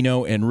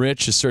 Covino and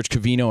Rich. Just search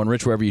Covino and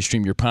Rich wherever you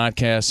stream your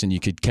podcasts, and you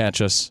could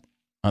catch us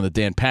on the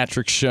Dan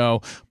Patrick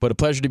Show. But a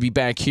pleasure to be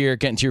back here.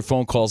 Getting to your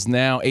phone calls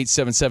now,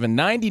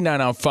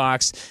 877-99 on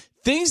Fox.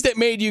 Things that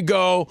made you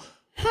go,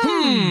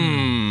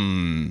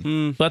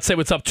 Let's say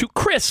what's up to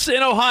Chris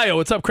in Ohio.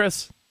 What's up,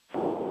 Chris?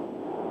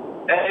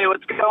 Hey,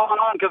 what's going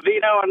on,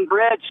 Covino and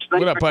Rich?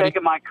 Thanks up, for buddy?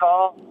 taking my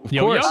call.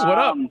 Yo, what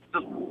up?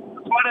 Just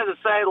wanted to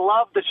say,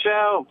 love the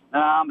show.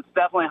 It's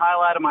definitely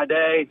highlighted my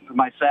day,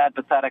 my sad,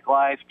 pathetic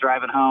life,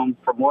 driving home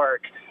from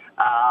work.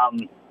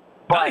 Nice.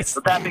 But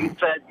with that being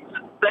said,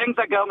 things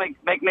that go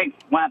make me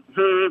went,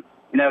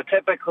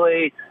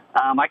 typically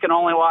I can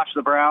only watch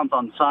the Browns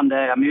on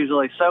Sunday. I'm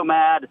usually so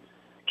mad,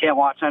 can't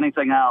watch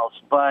anything else.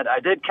 But I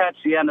did catch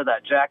the end of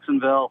that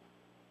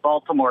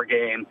Jacksonville-Baltimore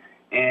game,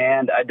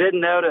 and I did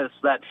notice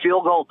that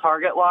field goal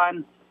target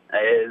line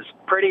is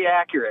pretty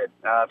accurate.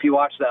 If you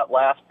watch that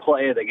last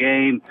play of the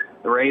game,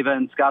 the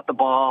Ravens got the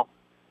ball.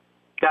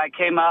 Guy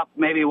came up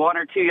maybe 1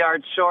 or 2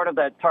 yards short of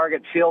that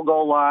target field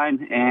goal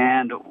line,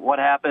 and what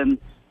happened?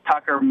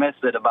 Tucker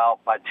missed it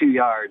about by 2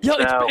 yards. Yo,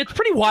 So, it's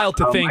pretty wild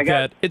to think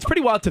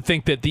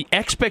that the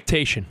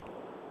expectation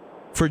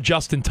for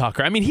Justin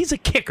Tucker, I mean, he's a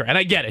kicker, and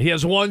I get it. He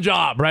has one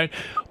job, right?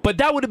 But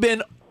that would have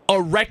been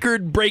a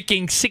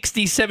record-breaking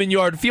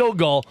 67-yard field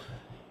goal.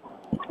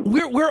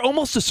 We're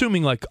almost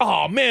assuming like,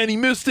 oh, man, he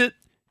missed it.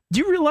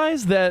 Do you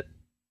realize that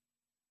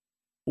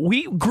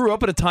we grew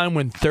up at a time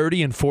when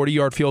 30 and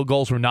 40-yard field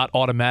goals were not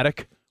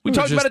automatic? We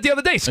talked about it the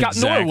other day. Scott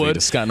Norwood.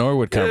 The Scott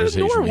Norwood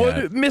conversation.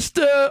 Norwood missed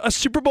a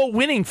Super Bowl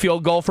winning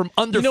field goal from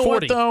under 40. You know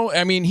what, though?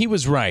 I mean, he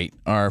was right,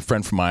 our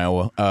friend from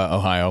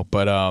Ohio.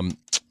 But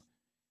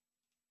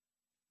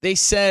they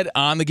said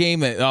on the game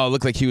that, it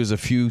looked like he was a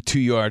few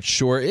 2 yards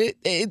short.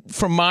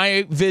 From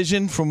my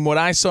vision, from what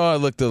I saw, it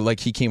looked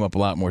like he came up a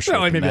lot more short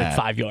than maybe that.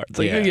 like 5 yards.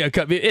 Yeah.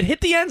 It hit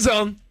the end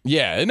zone.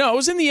 Yeah, no, it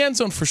was in the end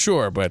zone for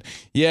sure. But,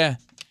 yeah,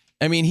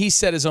 I mean, he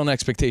set his own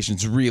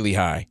expectations really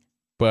high.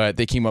 But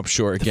they came up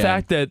short again. The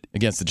fact that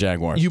against the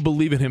Jaguars. You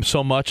believe in him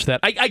so much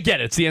that I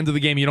get it. It's the end of the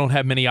game. You don't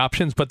have many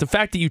options. But the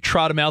fact that you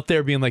trot him out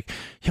there being like,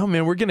 yo,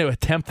 man, we're going to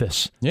attempt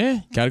this.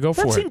 Yeah, got to go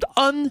for it. That seemed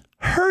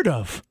unheard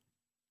of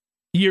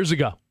years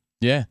ago.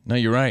 Yeah, no,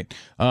 you're right.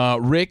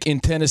 Rick in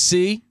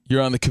Tennessee,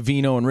 you're on the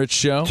Covino and Rich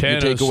Show.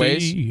 Tennessee. Your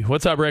takeaways?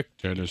 What's up, Rick?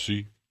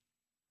 Tennessee.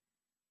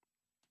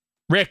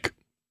 Rick.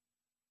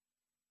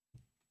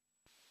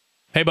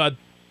 Hey, bud.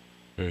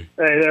 Hey,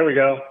 there we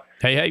go.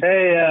 Hey.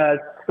 Hey,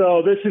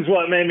 so this is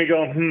what made me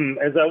go,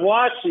 As I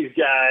watch these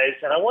guys,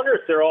 and I wonder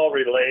if they're all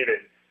related,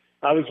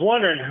 I was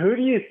wondering, who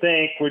do you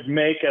think would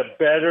make a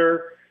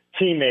better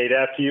teammate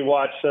after you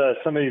watch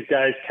some of these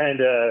guys kind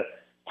of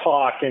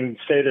talk and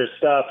say their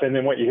stuff and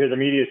then what you hear the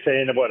media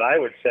saying and what I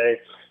would say?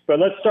 But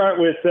let's start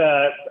with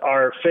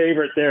our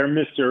favorite there,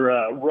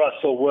 Mr.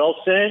 Russell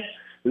Wilson.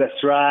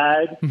 Let's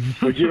ride.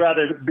 Would you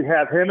rather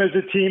have him as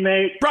a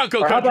teammate?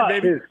 Bronco country,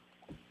 baby.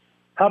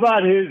 How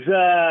about his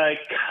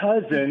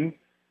cousin,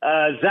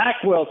 Zach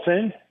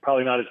Wilson?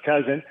 Probably not his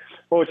cousin.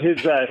 What would his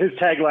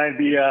tagline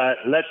be?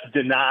 Let's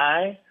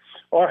deny.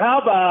 Or how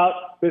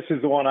about, this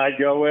is the one I'd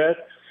go with,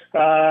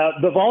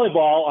 the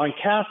volleyball on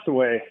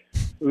Castaway.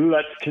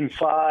 Let's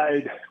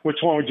confide. Which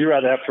one would you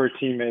rather have for a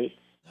teammate?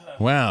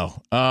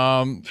 Wow.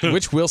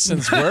 Which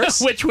Wilson's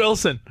worse? Which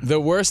Wilson? The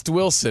worst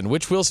Wilson.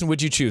 Which Wilson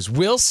would you choose?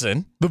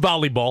 Wilson. The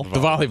volleyball. The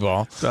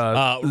volleyball.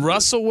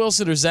 Russell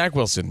Wilson or Zach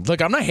Wilson?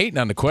 Look, I'm not hating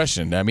on the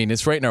question. I mean,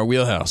 it's right in our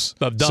wheelhouse.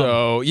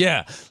 So,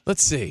 yeah.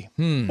 Let's see.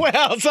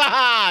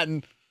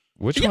 Wilson!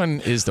 Which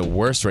one is the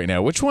worst right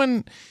now? Which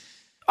one?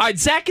 All right,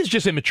 Zach is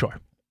just immature.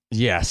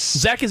 Yes.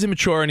 Zach is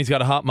immature, and he's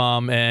got a hot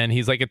mom, and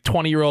he's like a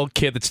 20-year-old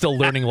kid that's still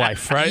learning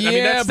life, right? Yeah, I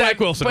mean, that's Zach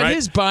Wilson, but right?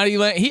 His body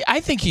language,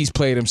 I think he's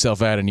played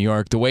himself out in New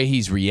York. The way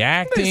he's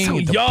reacting, so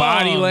the young.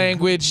 body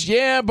language.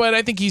 Yeah, but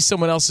I think he's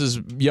someone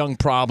else's young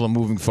problem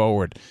moving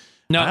forward.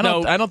 I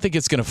don't think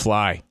it's going to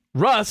fly.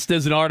 Russ,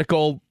 there's an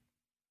article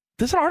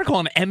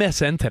on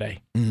MSN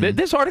today. Mm-hmm.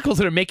 There's articles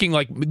that are making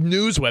like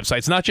news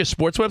websites, not just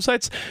sports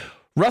websites.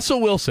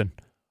 Russell Wilson,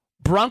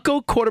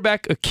 Bronco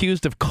quarterback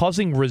accused of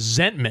causing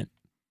resentment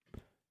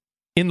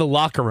in the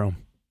locker room.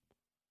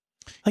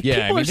 Like,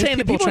 people are saying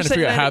that people are trying to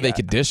figure out how that- they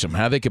could dish him,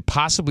 how they could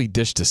possibly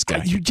dish this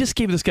guy. You just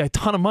gave this guy a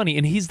ton of money,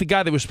 and he's the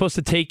guy that was supposed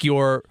to take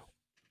your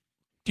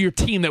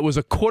team that was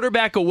a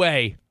quarterback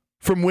away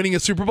from winning a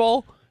Super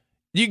Bowl.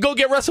 You go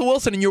get Russell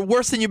Wilson, and you're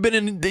worse than you've been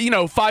in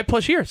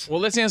 5+ years. Well,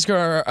 let's answer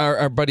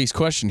our buddy's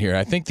question here.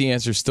 I think the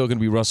answer is still going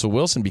to be Russell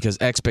Wilson because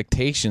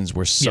expectations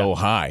were so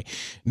high.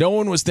 No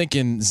one was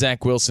thinking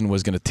Zach Wilson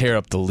was going to tear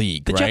up the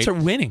league. The Jets are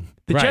winning.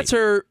 The Jets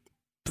are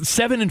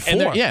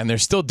 7-4. And they're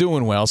still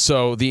doing well.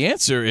 So the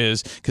answer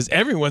is because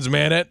everyone's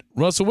mad at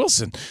Russell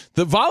Wilson.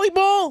 The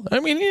volleyball, I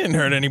mean, he didn't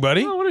hurt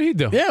anybody. Oh, what did he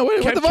do? Yeah,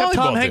 what the volleyball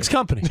Tom do? Hanks'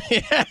 company.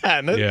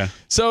 Yeah.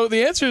 So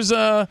the answer is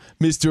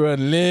Mr.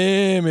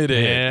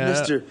 Unlimited. Yeah.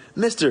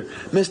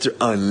 Mr.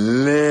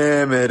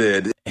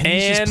 Unlimited. And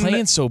he's just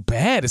playing so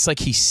bad. It's like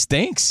he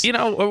stinks. We're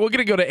going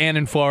to go to Ann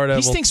in Florida.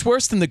 He stinks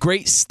worse than the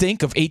great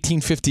stink of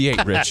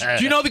 1858, Rich.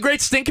 Do you know the great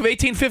stink of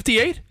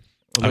 1858?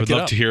 I would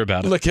love to hear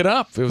about it. Look it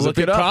up. It was a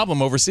big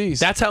problem overseas.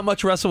 That's how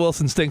much Russell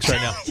Wilson stinks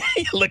right now.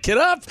 Look it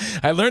up.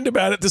 I learned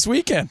about it this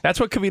weekend. That's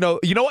what Covino.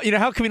 You know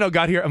how Covino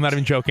got here? I'm not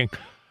even joking.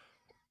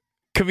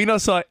 Covino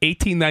saw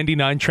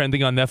 1899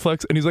 trending on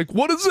Netflix, and he's like,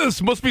 "What is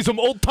this? Must be some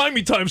old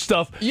timey time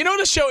stuff." You know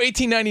the show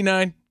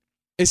 1899?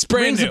 It's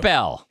brand Rings new. a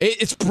bell.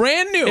 It's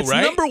brand new, It's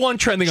right? number one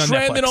trending on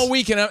Trending Netflix. all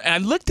week, and I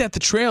looked at the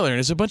trailer, and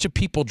there's a bunch of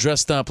people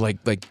dressed up like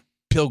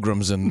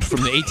pilgrims and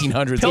from the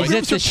 1800s. Is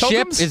it the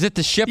ship? Is it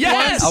the ship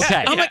Yes! one?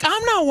 Okay. I'm like,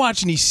 I'm not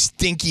watching these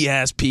stinky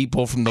ass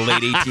people from the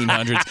late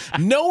 1800s.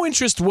 No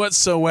interest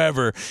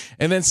whatsoever.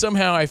 And then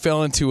somehow I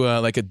fell into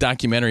a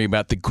documentary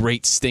about the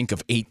great stink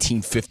of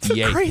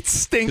 1858. The great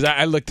stink. 'Cause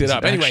I looked it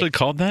up. Is it Anyway, actually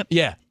called that?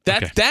 yeah,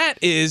 that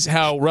is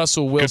how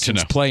Russell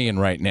Wilson's know. playing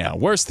right now.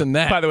 Worse than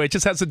that. By the way, it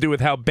just has to do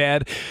with how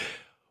bad.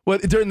 Well,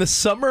 during the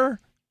summer,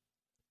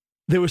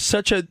 there was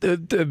such a.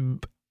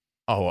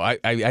 Oh, I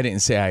didn't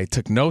say I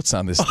took notes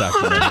on this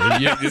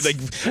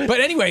documentary.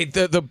 But anyway,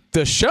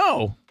 the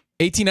show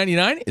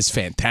 1899 is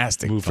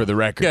fantastic for the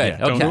record. Good.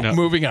 Yeah. Okay.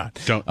 Moving on.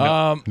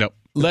 No.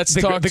 Let's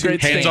talk the to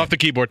great Hands stink. off the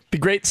keyboard. The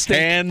great stink.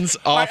 Hands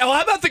All right, off well,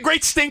 how about the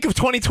great stink of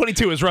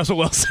 2022 is Russell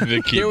Wilson? the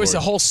keyboard. There was a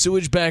whole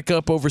sewage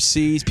backup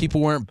overseas.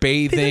 People weren't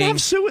bathing. They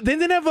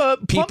didn't have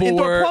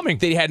indoor plumbing.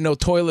 They had no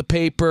toilet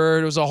paper.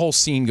 There was a whole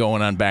scene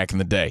going on back in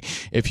the day,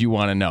 if you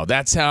want to know.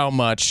 That's how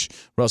much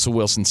Russell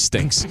Wilson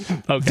stinks.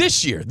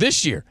 This year.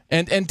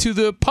 And to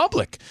the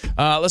public.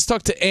 Let's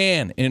talk to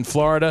Ann in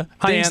Florida.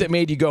 Hi, Things Ann. that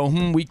made you go,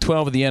 week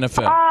 12 of the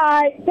NFL.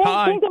 Hi.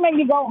 Hi. Things that make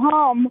me go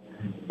home,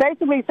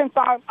 basically, since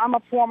I'm a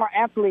former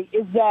athlete,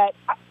 is that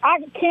I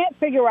can't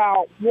figure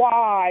out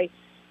why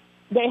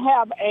they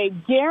have a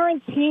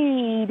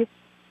guaranteed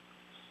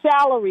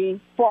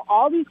salary for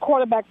all these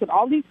quarterbacks and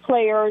all these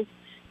players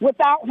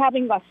without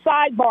having a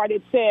sidebar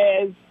that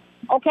says,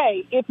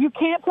 okay, if you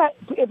can't play,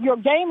 if your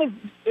game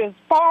is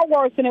far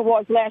worse than it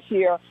was last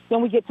year,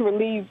 then we get to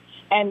relieve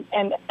and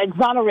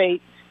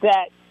exonerate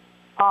that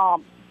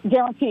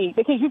guarantee.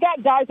 Because you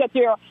got guys out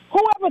there,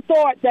 whoever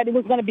thought that it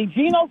was going to be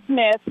Geno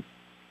Smith,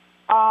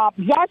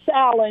 Josh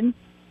Allen,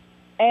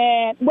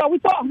 and we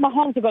thought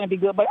Mahomes were going to be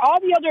good, but all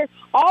the other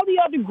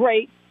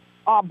greats,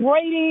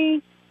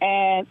 Brady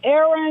and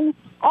Aaron,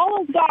 all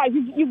those guys,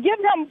 you give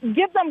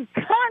them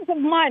tons of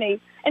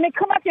money, and they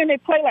come out there and they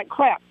play like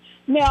crap.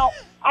 Now,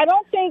 I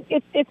don't think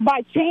it's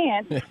by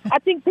chance. I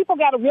think people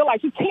got to realize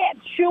you can't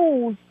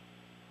choose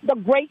the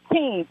great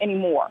team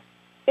anymore.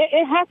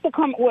 It has to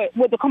come with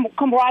the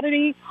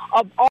camaraderie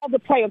of all the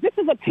players. This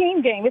is a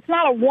team game. It's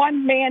not a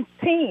one-man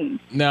team.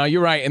 No,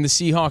 you're right, and the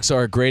Seahawks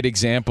are a great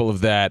example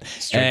of that.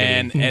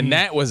 And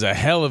that was a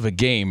hell of a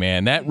game,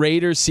 man. That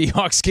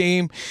Raiders-Seahawks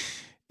game,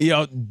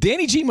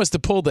 Danny G must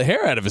have pulled the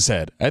hair out of his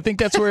head. I think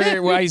that's why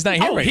he's not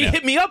here right he now.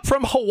 hit me up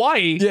from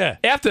Hawaii. Yeah.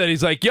 After that,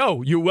 he's like,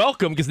 yo, you're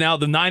welcome, because now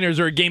the Niners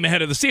are a game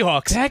ahead of the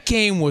Seahawks. That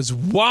game was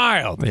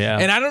wild. Yeah.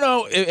 And I don't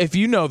know if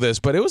you know this,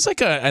 but it was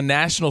like a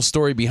national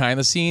story behind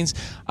the scenes.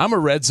 I'm a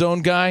Red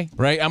Zone guy,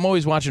 right? I'm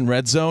always watching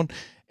Red Zone.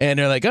 And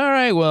they're like, all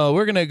right, well,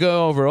 we're going to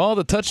go over all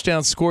the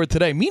touchdowns scored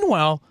today.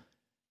 Meanwhile,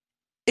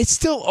 it's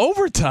still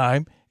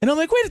overtime. And I'm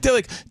like, wait, they're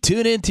like,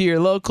 tune into your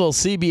local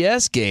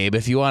CBS game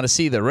if you want to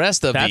see the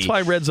rest of That's the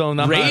why Red Zone.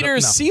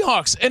 Raiders,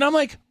 Seahawks. And I'm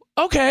like,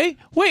 okay,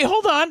 wait,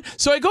 hold on.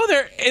 So I go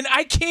there, and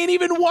I can't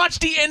even watch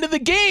the end of the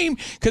game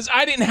because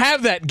I didn't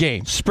have that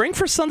game. Spring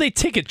for Sunday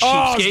ticket, Oh,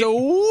 cheapskate. it's the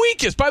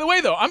weakest. By the way,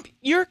 though,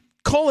 you're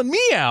calling me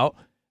out.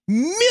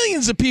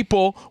 Millions of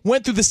people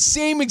went through the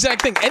same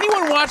exact thing.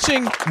 Anyone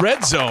watching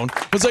Red Zone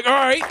was like, all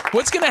right,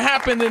 what's going to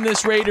happen in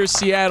this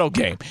Raiders-Seattle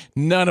game?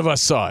 None of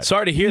us saw it.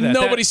 Sorry to hear that.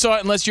 Nobody saw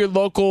it unless your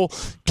local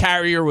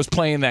carrier was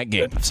playing that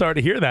game. Sorry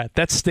to hear that.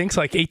 That stinks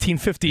like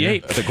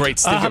 1858. The great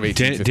stink of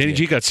 1858. Danny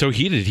G got so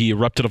heated he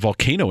erupted a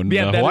volcano in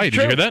that Hawaii. is Did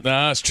you hear true. that?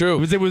 No, it's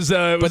true. It was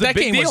But a that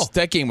big game deal.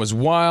 that game was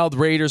wild.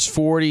 Raiders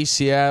 40,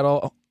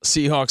 Seattle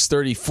Seahawks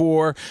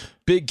 34.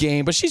 Big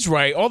game. But she's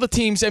right. All the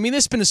teams, I mean,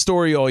 this has been a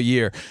story all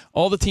year.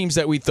 All the teams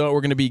that we thought were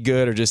going to be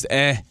good are just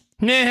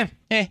Nah.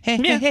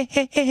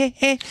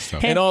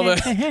 and all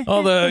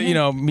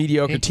the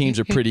mediocre teams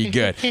are pretty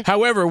good.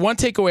 However, one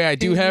takeaway I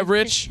do have,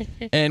 Rich,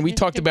 and we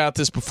talked about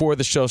this before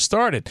the show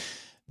started.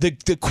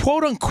 the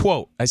quote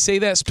unquote, I say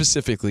that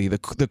specifically,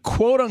 the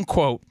quote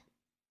unquote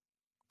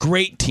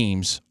great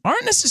teams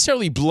aren't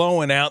necessarily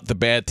blowing out the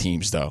bad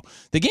teams, though.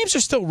 The games are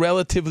still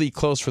relatively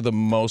close for the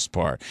most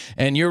part.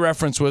 And your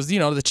reference was,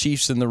 the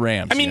Chiefs and the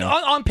Rams. I mean,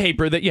 on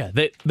paper,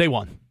 they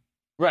won.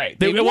 Right.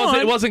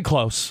 It wasn't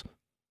close.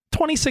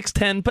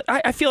 26-10, but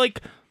I feel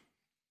like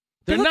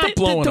they're not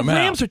blowing them out. The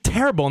Rams are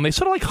terrible, and they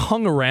sort of like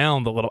hung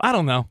around a little. I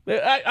don't know.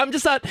 I'm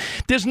just not.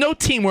 There's no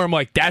team where I'm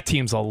like, that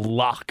team's a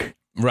lock.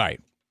 Right.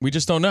 We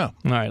just don't know.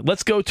 All right,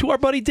 let's go to our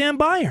buddy Dan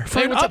Beyer.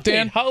 Hey, what's up,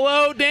 Dan?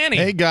 Hello, Danny.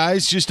 Hey,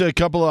 guys. Just a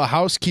couple of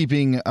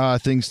housekeeping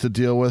things to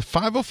deal with.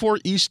 5:04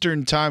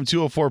 Eastern Time,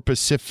 2:04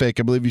 Pacific.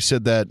 I believe you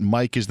said that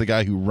Mike is the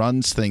guy who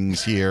runs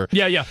things here.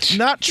 Yeah.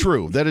 Not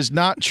true. That is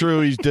not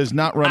true. He does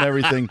not run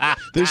everything.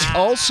 This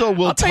also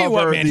will I'll tell you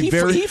cover what, man,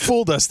 he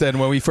fooled us then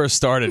when we first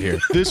started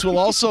here. This will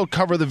also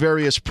cover the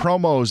various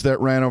promos that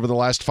ran over the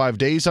last 5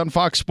 days on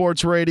Fox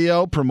Sports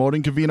Radio,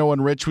 promoting Covino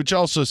and Rich, which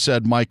also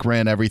said Mike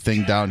ran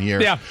everything down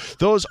here. Yeah.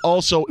 Those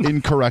also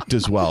incorrect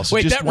as well. So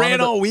wait, just that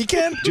ran all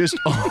weekend?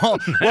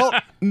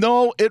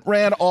 No, it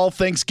ran all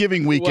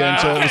Thanksgiving weekend,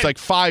 Wow. so it was like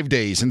 5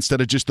 days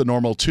instead of just the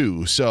normal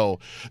 2. So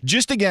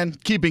just, again,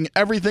 keeping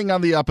everything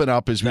on the up and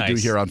up as we do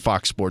here on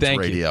Fox Sports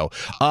Radio.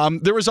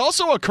 There was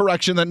also a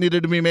correction that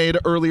needed to be made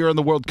earlier in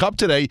the World Cup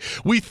today.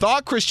 We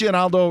thought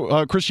Cristiano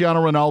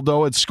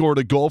Ronaldo had scored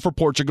a goal for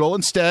Portugal.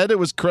 Instead, it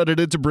was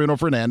credited to Bruno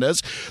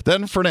Fernandes.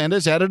 Then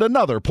Fernandes added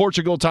another.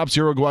 Portugal tops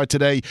Uruguay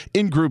today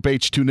in Group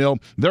H 2-0.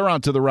 They're on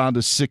to the round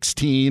of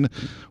 16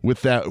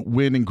 with that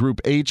win in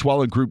Group H,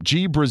 while in Group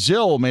G,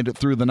 Brazil made it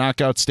through the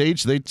knockout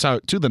stage. They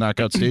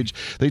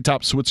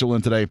topped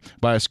Switzerland today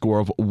by a score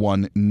of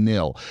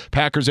 1-0.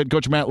 Packers head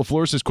coach Matt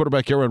LaFleur says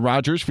quarterback Aaron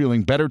Rodgers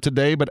feeling better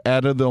today, but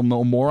added they'll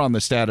know more on the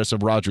status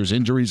of Rodgers'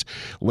 injuries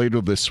later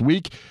this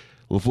week.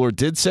 LaFleur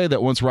did say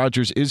that once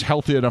Rodgers is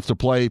healthy enough to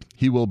play,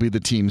 he will be the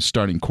team's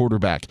starting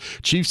quarterback.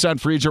 Chiefs on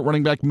free agent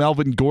running back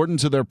Melvin Gordon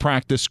to their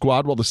practice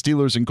squad, while the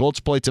Steelers and Colts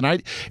play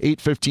tonight,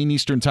 8:15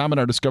 Eastern Time in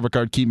our Discover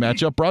Card Key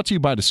matchup, brought to you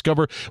by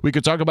Discover. We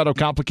could talk about how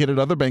complicated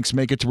other banks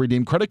make it to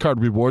redeem credit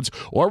card rewards,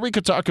 or we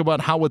could talk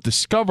about how with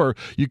Discover,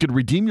 you could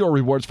redeem your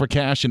rewards for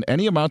cash in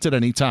any amount at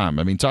any time.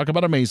 I mean, talk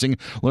about amazing.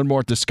 Learn more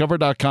at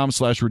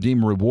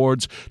discover.com/redeem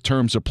rewards.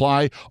 Terms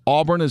apply.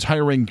 Auburn is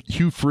hiring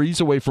Hugh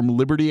Freeze away from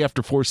Liberty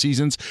after 4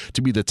 seasons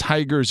to be the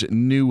Tigers'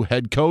 new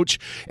head coach.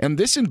 And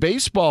this in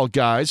baseball,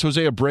 guys.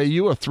 Jose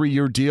Abreu, a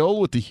 3-year deal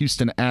with the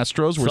Houston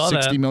Astros worth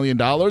 $60 million.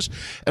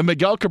 And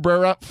Miguel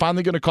Cabrera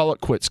finally going to call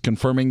it quits,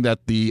 confirming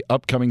that the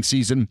upcoming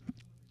season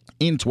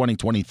in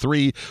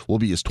 2023 will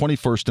be his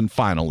 21st and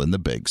final in the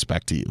bigs.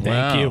 Back to you.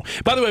 Thank you.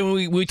 By the way,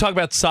 when we talk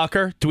about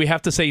soccer, do we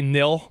have to say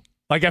nil?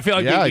 Like, I feel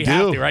like we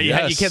have to, right?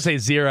 Yes. You can't say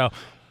 0.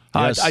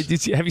 Yes.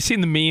 Have you seen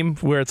the meme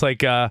where it's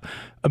like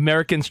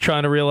Americans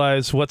trying to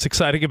realize what's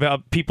exciting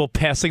about people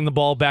passing the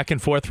ball back and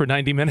forth for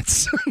 90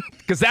 minutes?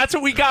 Because that's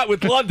what we got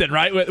with London,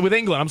 right? With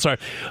England. I'm sorry.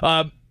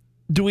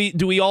 Do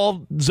we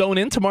all zone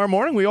in tomorrow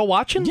morning? We all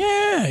watching?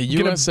 Yeah,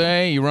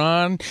 USA,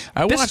 Iran.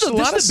 I watched a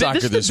lot of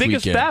soccer this weekend. This is the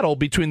biggest battle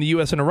between the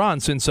U.S. and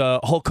Iran since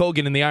Hulk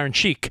Hogan and the Iron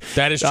Sheik.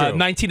 That is true.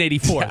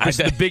 1984. This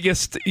is the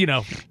biggest,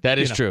 That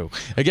is true.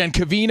 Again,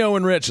 Covino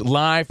and Rich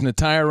live from the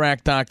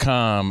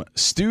TireRack.com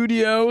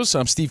studios.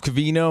 I'm Steve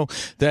Covino.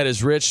 That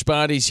is Rich.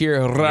 Spotty's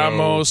here.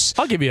 Ramos.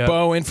 I'll give you a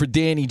Bo in for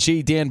Danny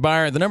G. Dan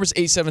Beyer. The number's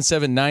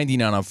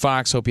 877-99 on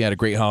Fox. Hope you had a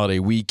great holiday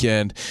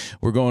weekend.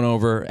 We're going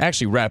over,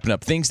 actually wrapping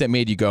up things that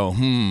made you go,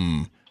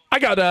 I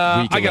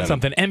got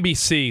something.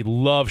 NBC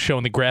loved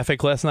showing the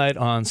graphic last night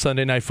on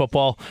Sunday Night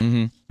Football.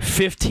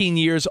 15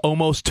 years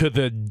almost to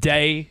the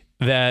day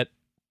that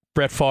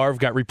Brett Favre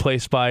got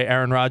replaced by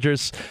Aaron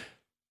Rodgers.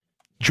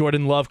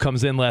 Jordan Love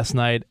comes in last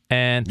night,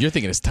 and you're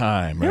thinking it's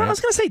time, right? I was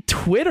going to say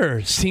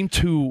Twitter seemed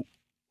to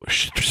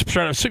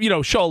show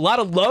a lot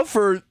of love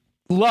for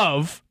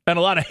Love and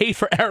a lot of hate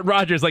for Aaron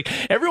Rodgers. Like,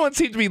 everyone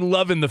seemed to be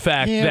loving the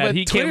fact that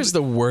he Twitter's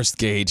the worst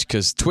gauge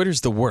because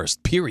Twitter's the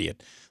worst,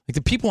 period. Like,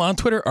 the people on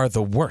Twitter are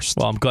the worst.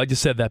 Well, I'm glad you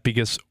said that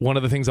because one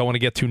of the things I want to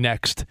get to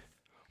next,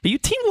 are you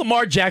team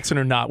Lamar Jackson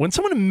or not? When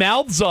someone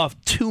mouths off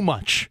too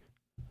much,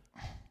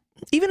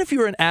 even if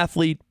you're an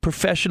athlete,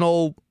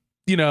 professional,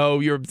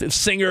 you're a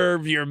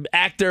singer, you're an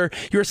actor,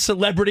 you're a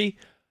celebrity,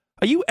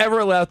 are you ever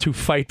allowed to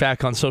fight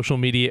back on social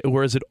media,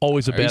 or is it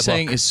always a bad luck? Are you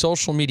saying, is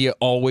social media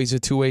always a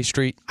two-way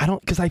street?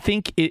 Because I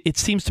think it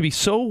seems to be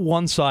so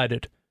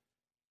one-sided.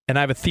 And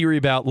I have a theory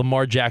about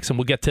Lamar Jackson.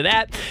 We'll get to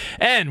that.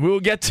 And we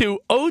will get to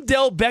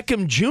Odell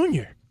Beckham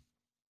Jr.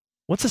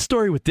 What's the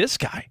story with this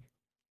guy?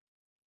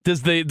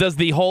 Does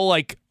the whole,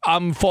 like,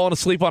 I'm falling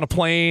asleep on a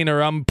plane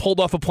or I'm pulled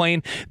off a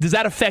plane, does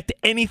that affect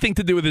anything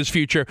to do with his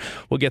future?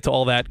 We'll get to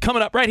all that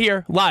coming up right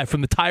here, live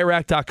from the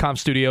TireRack.com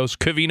studios.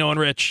 Covino and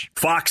Rich.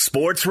 Fox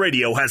Sports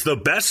Radio has the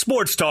best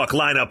sports talk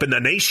lineup in the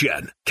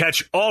nation.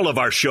 Catch all of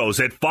our shows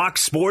at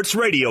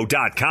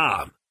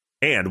foxsportsradio.com.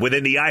 And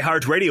within the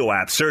iHeartRadio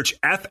app, search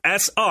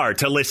FSR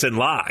to listen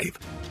live.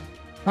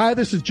 Hi,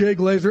 this is Jay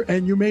Glazer,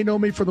 and you may know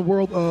me from the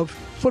world of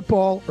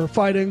football or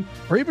fighting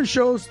or even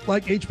shows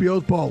like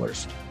HBO's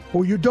Ballers.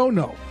 What you don't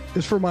know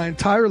is for my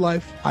entire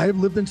life, I have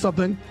lived in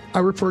something I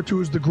refer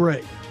to as the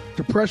gray.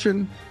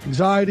 Depression,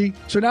 anxiety.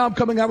 So now I'm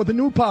coming out with a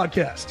new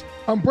podcast,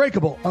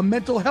 Unbreakable, a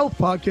mental health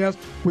podcast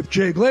with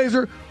Jay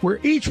Glazer, where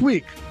each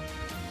week,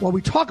 while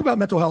we talk about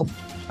mental health,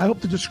 I hope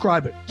to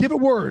describe it. Give it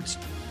words.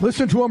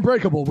 Listen to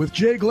Unbreakable with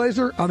Jay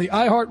Glazer on the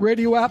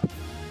iHeartRadio app,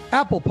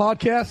 Apple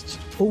Podcasts,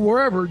 or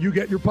wherever you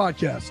get your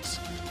podcasts.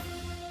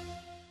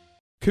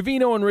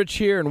 Covino and Rich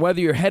here, and whether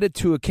you're headed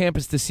to a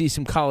campus to see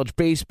some college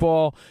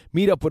baseball,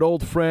 meet up with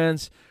old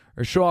friends,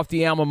 or show off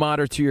the alma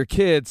mater to your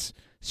kids,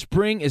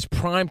 spring is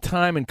prime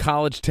time in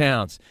college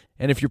towns.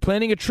 And if you're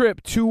planning a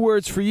trip, 2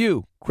 words for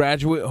you: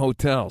 Graduate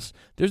Hotels.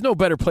 There's no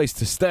better place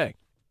to stay.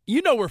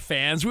 You know we're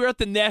fans. We were at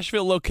the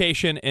Nashville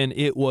location, and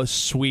it was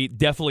sweet.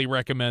 Definitely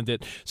recommend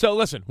it. So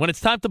listen, when it's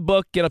time to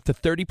book, get up to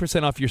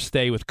 30% off your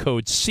stay with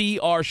code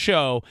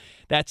CRSHOW.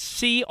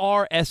 That's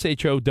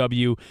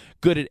CRSHOW.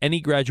 Good at any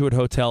Graduate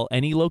Hotel,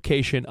 any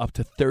location, up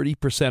to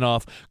 30%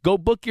 off. Go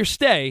book your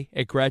stay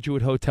at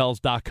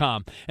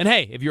graduatehotels.com. And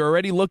hey, if you're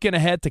already looking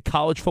ahead to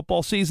college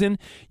football season,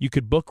 you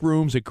could book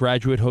rooms at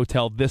Graduate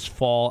Hotel this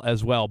fall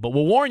as well. But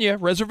we'll warn you,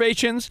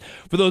 reservations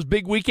for those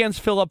big weekends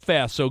fill up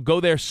fast, so go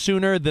there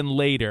sooner than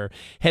later.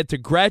 Head to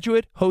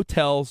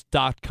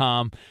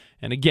graduatehotels.com.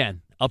 And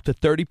again, up to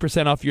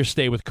 30% off your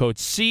stay with code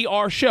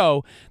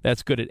CRSHOW.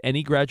 That's good at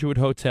any Graduate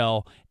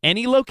Hotel,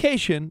 any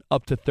location,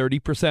 up to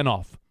 30%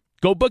 off.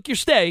 Go book your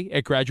stay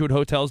at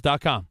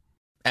graduatehotels.com.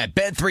 At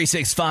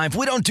Bet365,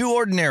 we don't do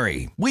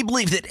ordinary. We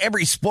believe that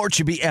every sport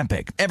should be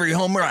epic. Every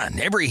home run,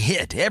 every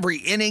hit, every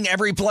inning,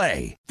 every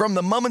play. From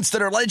the moments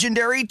that are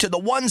legendary to the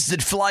ones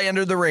that fly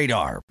under the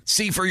radar.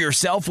 See for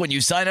yourself when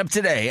you sign up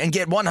today and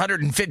get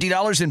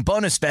 $150 in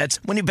bonus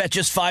bets when you bet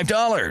just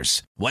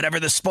 $5. Whatever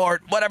the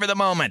sport, whatever the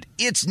moment,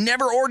 it's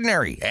never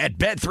ordinary at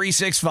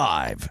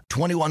Bet365.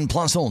 21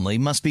 plus only.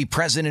 Must be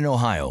present in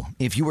Ohio.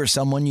 If you or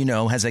someone you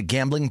know has a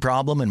gambling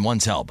problem and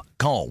wants help,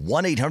 call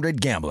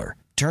 1-800-GAMBLER.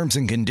 Terms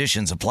and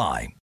conditions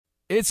apply.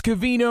 It's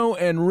Covino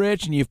and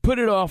Rich, and you've put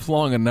it off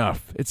long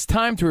enough. It's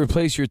time to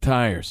replace your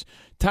tires.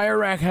 Tire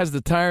Rack has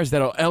the tires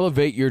that'll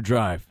elevate your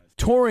drive.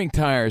 Touring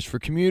tires for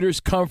commuters'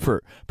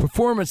 comfort.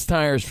 Performance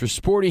tires for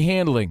sporty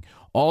handling.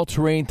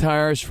 All-terrain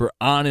tires for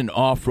on- and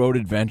off-road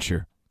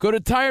adventure. Go to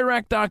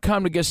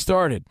TireRack.com to get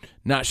started.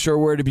 Not sure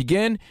where to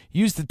begin?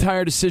 Use the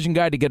Tire Decision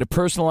Guide to get a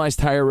personalized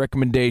tire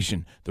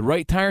recommendation. The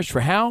right tires for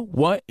how,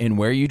 what, and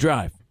where you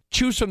drive.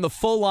 Choose from the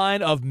full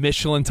line of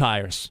Michelin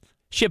tires.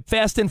 Ship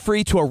fast and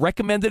free to a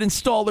recommended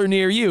installer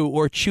near you,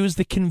 or choose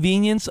the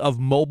convenience of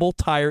mobile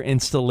tire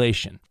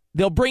installation.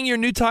 They'll bring your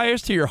new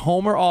tires to your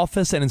home or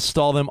office and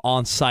install them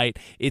on site.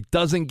 It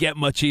doesn't get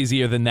much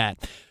easier than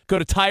that. Go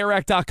to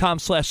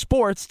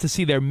TireRack.com/sports to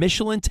see their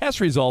Michelin test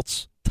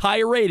results,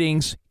 tire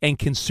ratings, and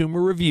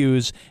consumer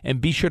reviews, and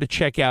be sure to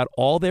check out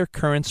all their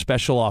current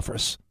special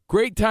offers.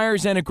 Great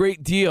tires and a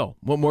great deal.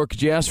 What more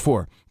could you ask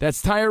for?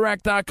 That's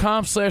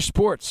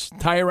TireRack.com/sports.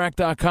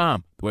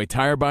 TireRack.com, the way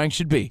tire buying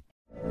should be.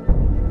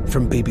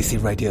 From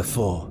BBC Radio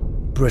 4,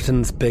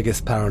 Britain's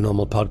biggest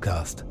paranormal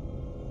podcast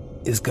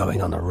is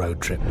going on a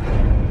road trip.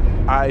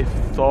 I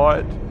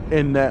thought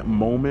in that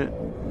moment,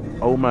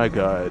 oh my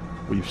God,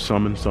 we've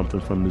summoned something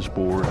from this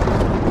board.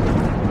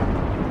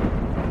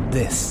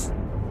 This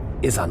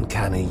is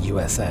Uncanny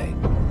USA.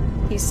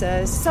 He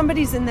says,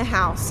 somebody's in the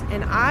house,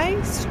 and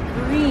I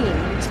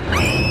screamed.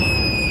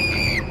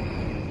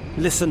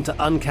 Listen to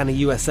Uncanny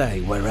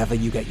USA wherever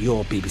you get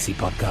your BBC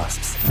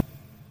podcasts,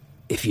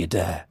 if you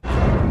dare.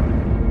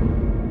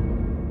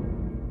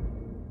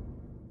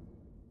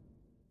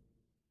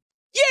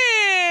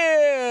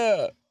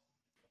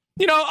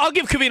 You know, I'll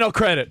give Covino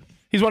credit.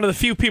 He's one of the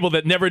few people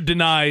that never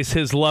denies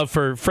his love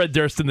for Fred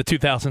Durst in the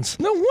 2000s.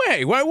 No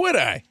way. Why would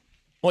I?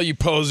 All you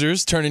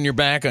posers turning your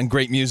back on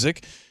great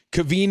music.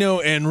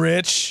 Covino and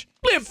Rich.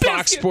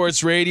 Fox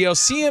Sports Radio.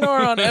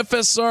 CNR on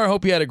FSR.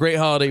 Hope you had a great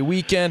holiday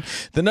weekend.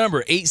 The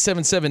number,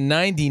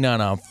 877-99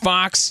 on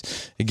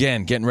Fox.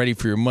 Again, getting ready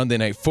for your Monday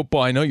Night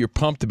Football. I know you're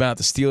pumped about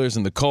the Steelers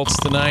and the Colts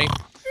tonight.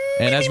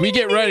 And as we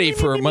get ready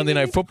for Monday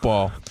Night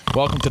Football,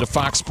 welcome to the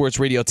Fox Sports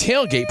Radio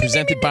Tailgate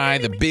presented by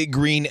the Big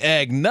Green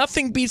Egg.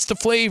 Nothing beats the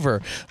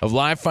flavor of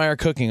live fire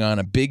cooking on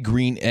a Big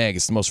Green Egg.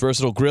 It's the most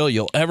versatile grill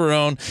you'll ever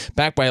own,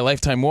 backed by a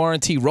lifetime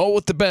warranty. Roll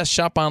with the best.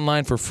 Shop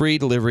online for free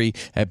delivery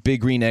at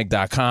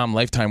BigGreenEgg.com.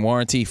 Lifetime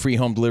warranty, free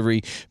home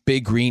delivery,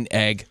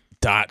 BigGreenEgg.com.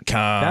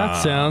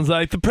 That sounds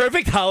like the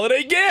perfect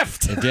holiday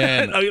gift.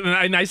 Again,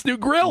 a nice new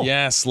grill.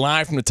 Yes,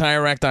 live from the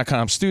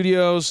TireRack.com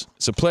studios.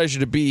 It's a pleasure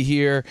to be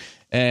here.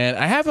 And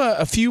I have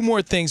a few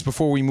more things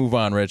before we move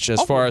on, Rich,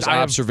 as far as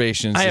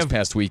observations this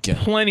past weekend.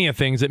 Plenty of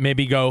things that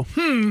maybe go,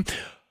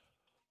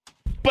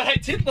 But I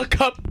did look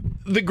up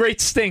the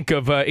great stink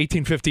of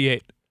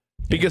 1858.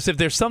 Because if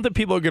there's something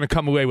people are going to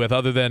come away with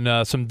other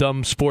than some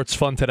dumb sports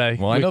fun today.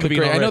 Well, I know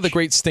the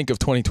great stink of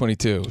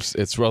 2022.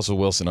 It's Russell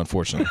Wilson,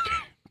 unfortunately.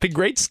 The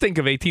great stink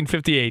of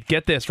 1858.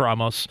 Get this,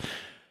 Ramos.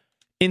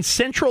 In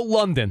central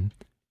London,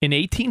 in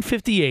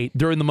 1858,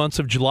 during the months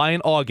of July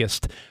and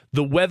August,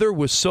 the weather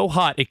was so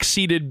hot,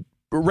 exceeded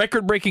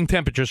record-breaking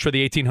temperatures for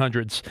the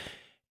 1800s.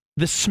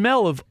 The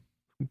smell of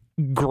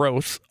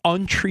gross,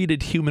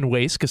 untreated human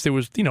waste because there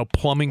was,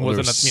 plumbing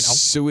wasn't,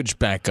 sewage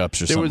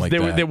backups or something like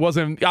that. There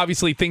wasn't,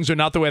 obviously things are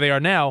not the way they are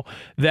now,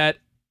 that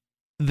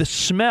the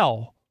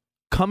smell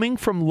coming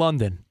from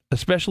London,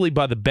 especially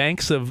by the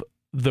banks of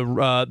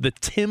the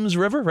Thames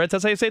River, right?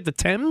 That's how you say it, the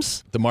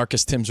Thames? The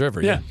Marcus Thames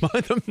River, yeah.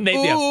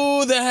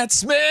 Ooh, that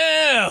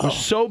smell! It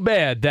was so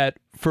bad that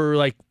for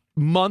like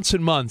months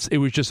and months, it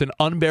was just an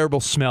unbearable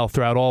smell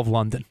throughout all of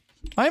London.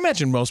 I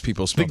imagine most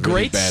people smell the really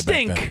great bad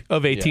stink back then.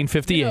 of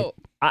 1858.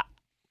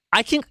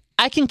 I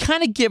can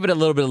kind of give it a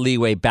little bit of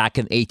leeway back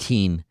in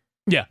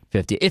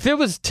 1850. If it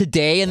was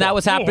today and that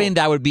was happening,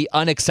 that would be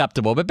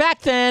unacceptable. But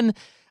back then,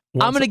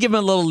 I'm going to give him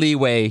a little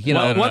leeway.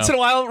 Once in a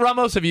while,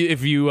 Ramos,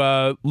 if you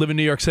live in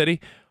New York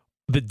City,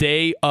 the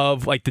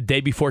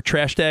day before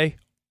trash day,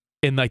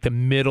 in like the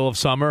middle of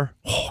summer,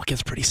 it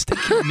gets pretty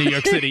stinky in New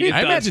York City.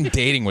 I imagine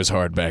dating was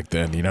hard back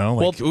then,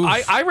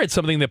 I read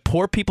something that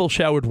poor people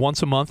showered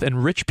once a month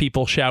and rich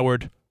people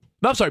showered.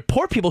 No, I'm sorry,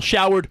 poor people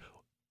showered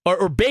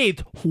or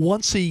bathed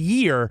once a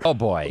year. Oh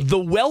boy! The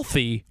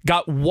wealthy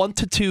got 1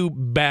 to 2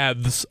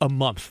 baths a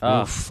month.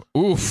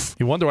 Oof.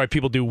 You wonder why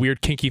people do weird,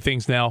 kinky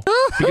things now.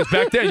 Because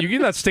back then, you're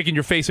not sticking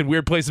your face in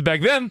weird places back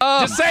then.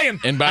 Just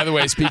saying. And by the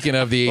way, speaking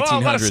of the 1800s, a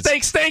lot of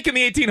stank in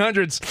the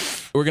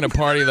 1800s. We're gonna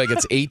party like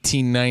it's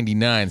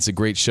 1899. It's a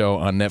great show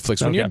on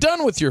Netflix. When you're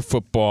done with your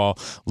football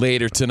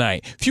later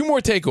tonight, a few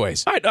more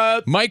takeaways. All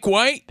right, Mike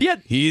White. Yeah,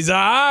 he's all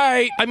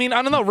right. I mean,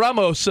 I don't know,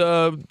 Ramos,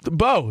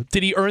 Bo,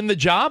 did he earn the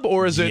job,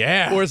 or is it?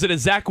 Yeah. Or is it a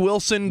Zach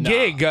Wilson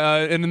gig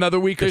in another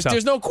week or so?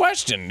 There's no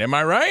question. Am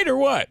I right or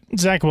what?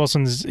 Zach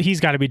he's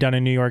got to be done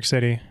in New York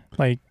City.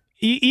 Like,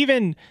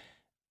 even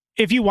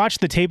if you watch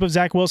the tape of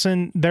Zach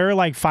Wilson, there are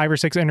like 5 or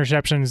 6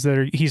 interceptions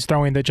that he's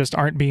throwing that just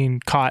aren't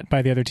being caught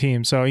by the other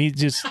team. So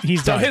he's so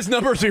done. His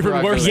numbers are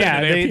even worse.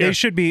 Yeah, they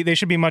should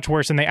be much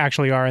worse than they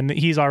actually are, and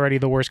he's already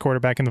the worst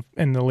quarterback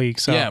in the league.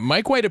 So yeah,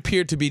 Mike White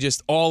appeared to be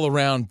just all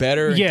around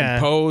better and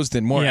composed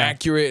and more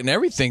accurate and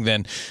everything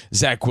than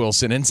Zach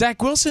Wilson. And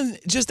Zach Wilson,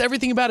 just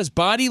everything about his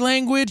body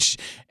language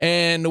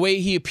and the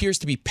way he appears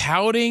to be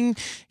pouting.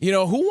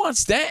 Who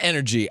wants that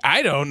energy?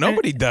 I don't.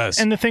 Nobody does.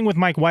 And the thing with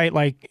Mike White,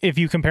 like if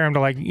you compare him to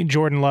like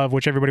Jordan Love,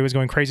 which everybody was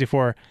going crazy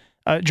for,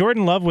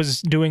 Jordan Love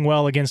was doing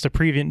well against a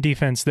prevent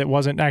defense that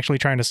wasn't actually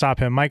trying to stop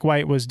him. Mike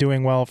White was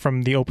doing well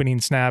from the opening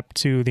snap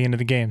to the end of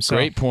the game. So,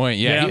 great point.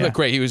 Yeah, he looked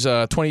great. He was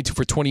 22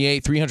 for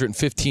 28,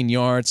 315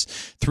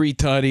 yards, 3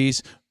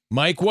 tutties.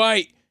 Mike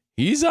White,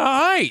 he's all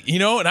right.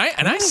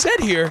 And I said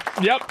here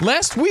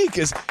last week,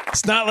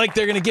 it's not like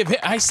they're going to give him.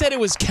 I said it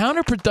was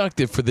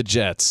counterproductive for the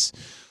Jets.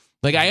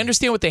 Like, I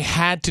understand what they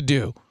had to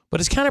do, but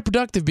it's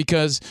counterproductive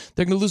because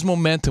they're going to lose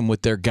momentum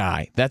with their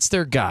guy. That's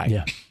their guy.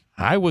 Yeah.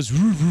 I was I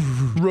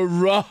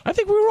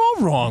think we were all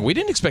wrong. We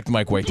didn't expect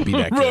Mike White to be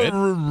that good.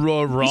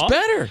 He's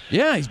better.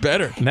 Yeah, he's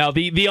better. Now,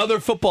 the other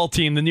football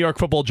team, the New York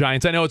Football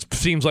Giants, I know it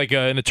seems like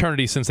an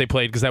eternity since they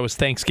played because that was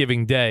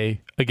Thanksgiving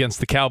Day against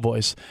the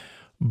Cowboys.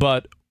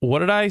 But what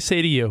did I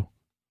say to you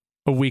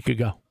a week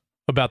ago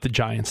about the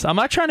Giants? I'm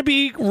not trying to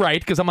be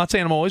right because I'm not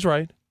saying I'm always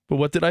right. But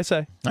what did I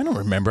say? I don't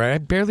remember. I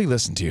barely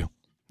listened to you.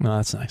 No,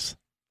 that's nice.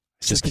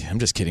 I'm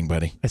just kidding,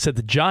 buddy. I said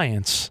the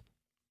Giants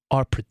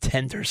are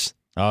pretenders.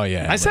 Oh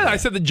yeah. I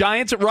said the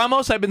Giants,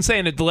 Ramos, I've been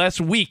saying it the last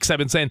weeks. I've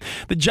been saying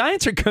the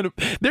Giants are going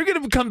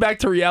to come back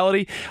to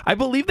reality. I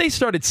believe they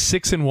started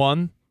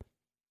 6-1,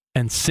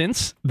 and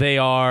since they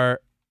are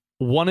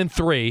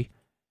 1-3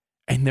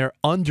 and they're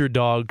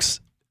underdogs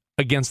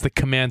against the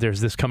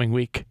Commanders this coming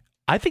week.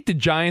 I think the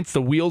Giants,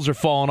 the wheels are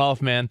falling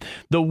off, man.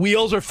 The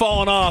wheels are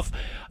falling off.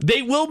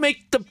 They will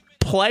make the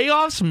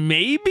playoffs,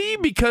 maybe,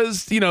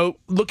 because,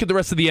 look at the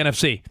rest of the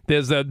NFC.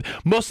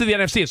 Most of the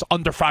NFC is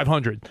under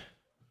 500.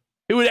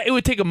 It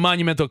would take a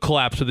monumental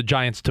collapse for the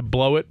Giants to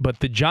blow it, but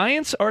the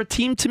Giants are a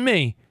team to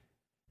me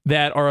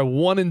that are a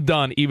one and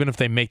done even if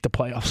they make the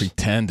playoffs.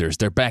 Pretenders.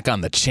 They're back on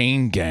the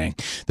chain gang.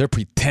 They're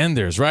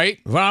pretenders, right?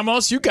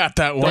 Ramos, you got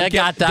that one. I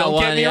got that Don't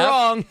one. Don't get me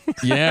wrong.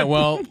 Yeah,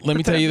 well, let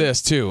me tell you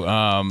this, too.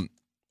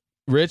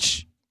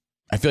 Rich,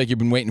 I feel like you've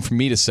been waiting for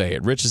me to say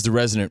it. Rich is the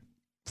resident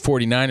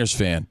 49ers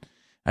fan.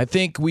 I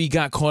think we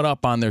got caught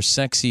up on their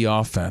sexy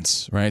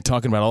offense, right?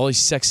 Talking about all these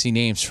sexy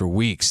names for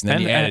weeks. And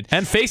then you added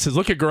and faces.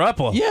 Look at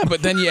Garoppolo. Yeah,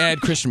 but then you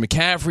add Christian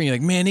McCaffrey. And you're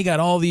like, man, he got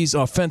all these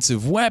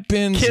offensive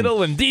weapons.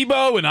 Kittle and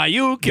Debo and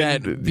Ayuk.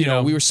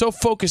 That, we were so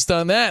focused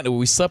on that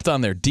we slept on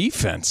their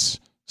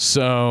defense.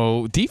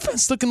 So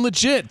defense looking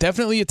legit.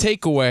 Definitely a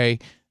takeaway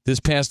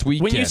this past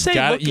weekend. When you say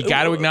you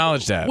got to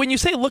acknowledge that. When you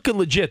say looking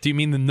legit, do you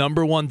mean the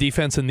number one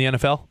defense in the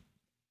NFL?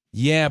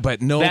 Yeah,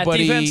 but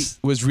nobody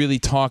was really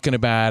talking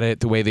about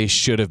it the way they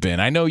should have been.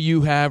 I know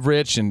you have,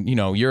 Rich, and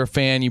you're a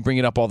fan. You bring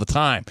it up all the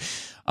time.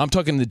 I'm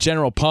talking to the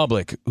general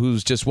public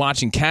who's just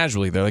watching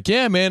casually. They're like,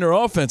 yeah, man, their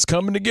offense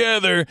coming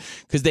together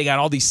because they got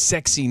all these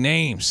sexy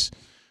names.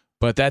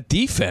 But that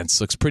defense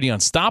looks pretty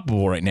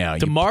unstoppable right now.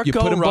 DeMarco you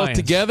put them Ryans. both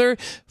together,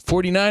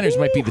 49ers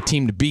might be the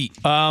team to beat.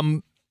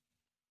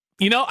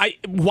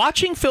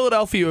 Watching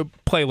Philadelphia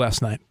play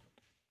last night,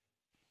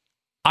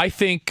 I'm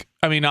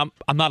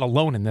not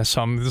alone in this,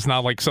 so it's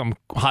not like some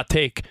hot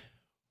take.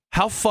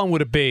 How fun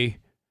would it be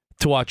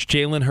to watch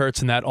Jalen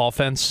Hurts and that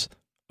offense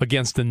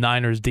against the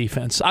Niners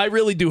defense. I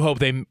really do hope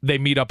they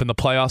meet up in the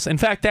playoffs. In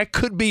fact, that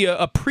could be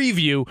a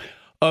preview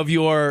of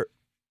your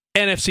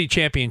NFC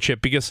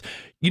Championship because,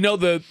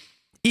 the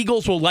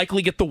Eagles will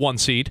likely get the 1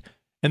 seed.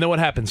 And then what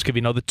happens,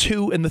 Kavino? The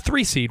 2 and the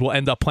 3 seed will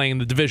end up playing in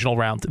the divisional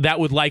round. That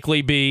would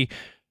likely be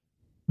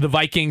the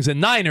Vikings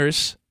and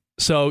Niners.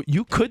 So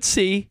you could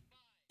see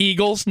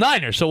Eagles,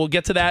 Niners. So we'll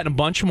get to that and a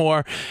bunch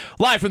more.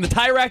 Live from the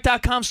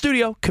TireRack.com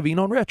studio,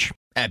 Kavino and Rich.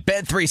 At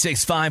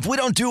Bet365, we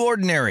don't do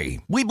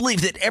ordinary. We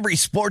believe that every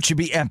sport should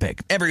be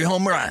epic. Every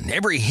home run,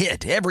 every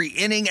hit, every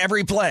inning,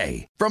 every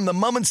play. From the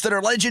moments that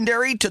are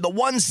legendary to the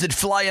ones that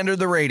fly under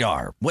the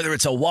radar. Whether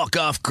it's a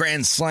walk-off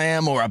grand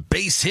slam or a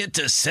base hit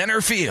to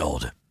center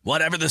field.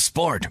 Whatever the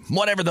sport,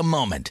 whatever the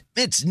moment.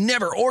 It's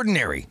never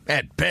ordinary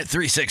at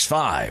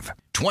Bet365.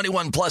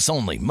 21 plus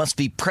only. Must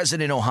be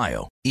present in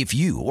Ohio. If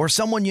you or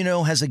someone you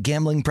know has a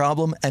gambling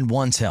problem and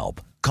wants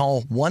help,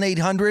 call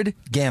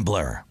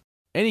 1-800-GAMBLER.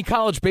 Any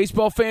college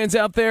baseball fans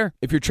out there?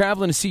 If you're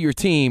traveling to see your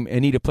team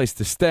and need a place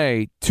to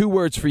stay, 2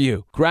 words for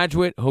you: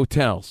 Graduate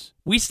Hotels.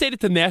 We stayed at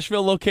the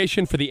Nashville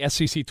location for the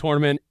SEC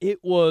tournament. It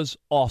was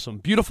awesome.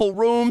 Beautiful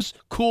rooms,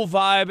 cool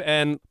vibe,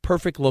 and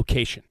perfect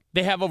location.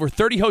 They have over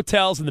 30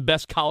 hotels in the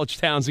best college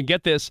towns. And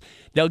get this,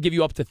 they'll give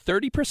you up to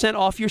 30%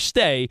 off your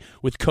stay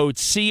with code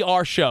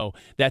CRSHOW.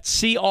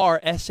 That's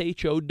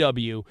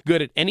CRSHOW.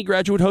 Good at any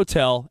Graduate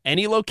Hotel,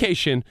 any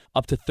location,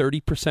 up to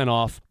 30%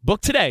 off.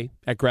 Book today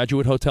at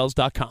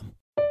graduatehotels.com.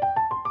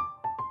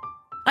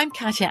 I'm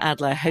Katya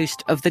Adler,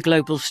 host of The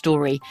Global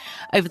Story.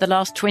 Over the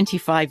last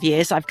 25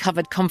 years, I've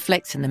covered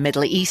conflicts in the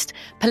Middle East,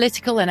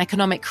 political and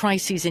economic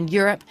crises in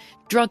Europe,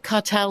 drug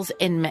cartels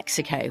in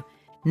Mexico.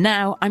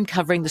 Now I'm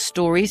covering the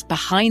stories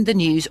behind the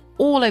news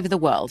all over the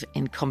world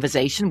in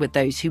conversation with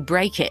those who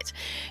break it.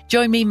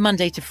 Join me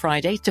Monday to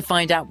Friday to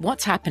find out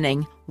what's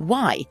happening,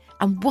 why,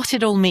 and what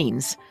it all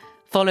means.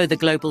 Follow The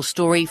Global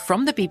Story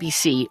from the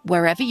BBC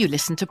wherever you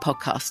listen to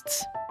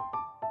podcasts.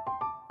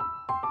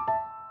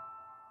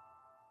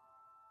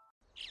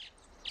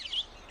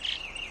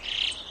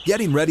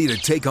 Getting ready to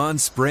take on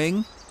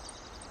spring?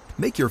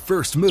 Make your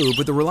first move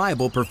with the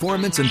reliable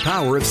performance and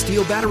power of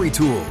Steel battery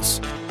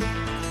tools.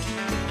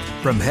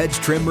 From hedge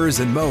trimmers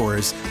and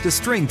mowers to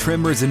string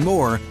trimmers and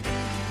more,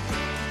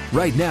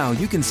 right now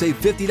you can save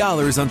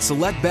 $50 on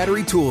select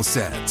battery tool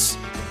sets.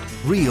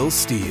 Real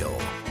Steel.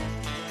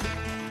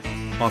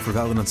 Offer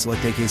valid on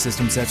select AK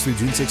system sets through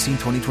June 16,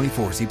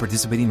 2024. See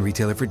participating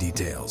retailer for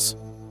details.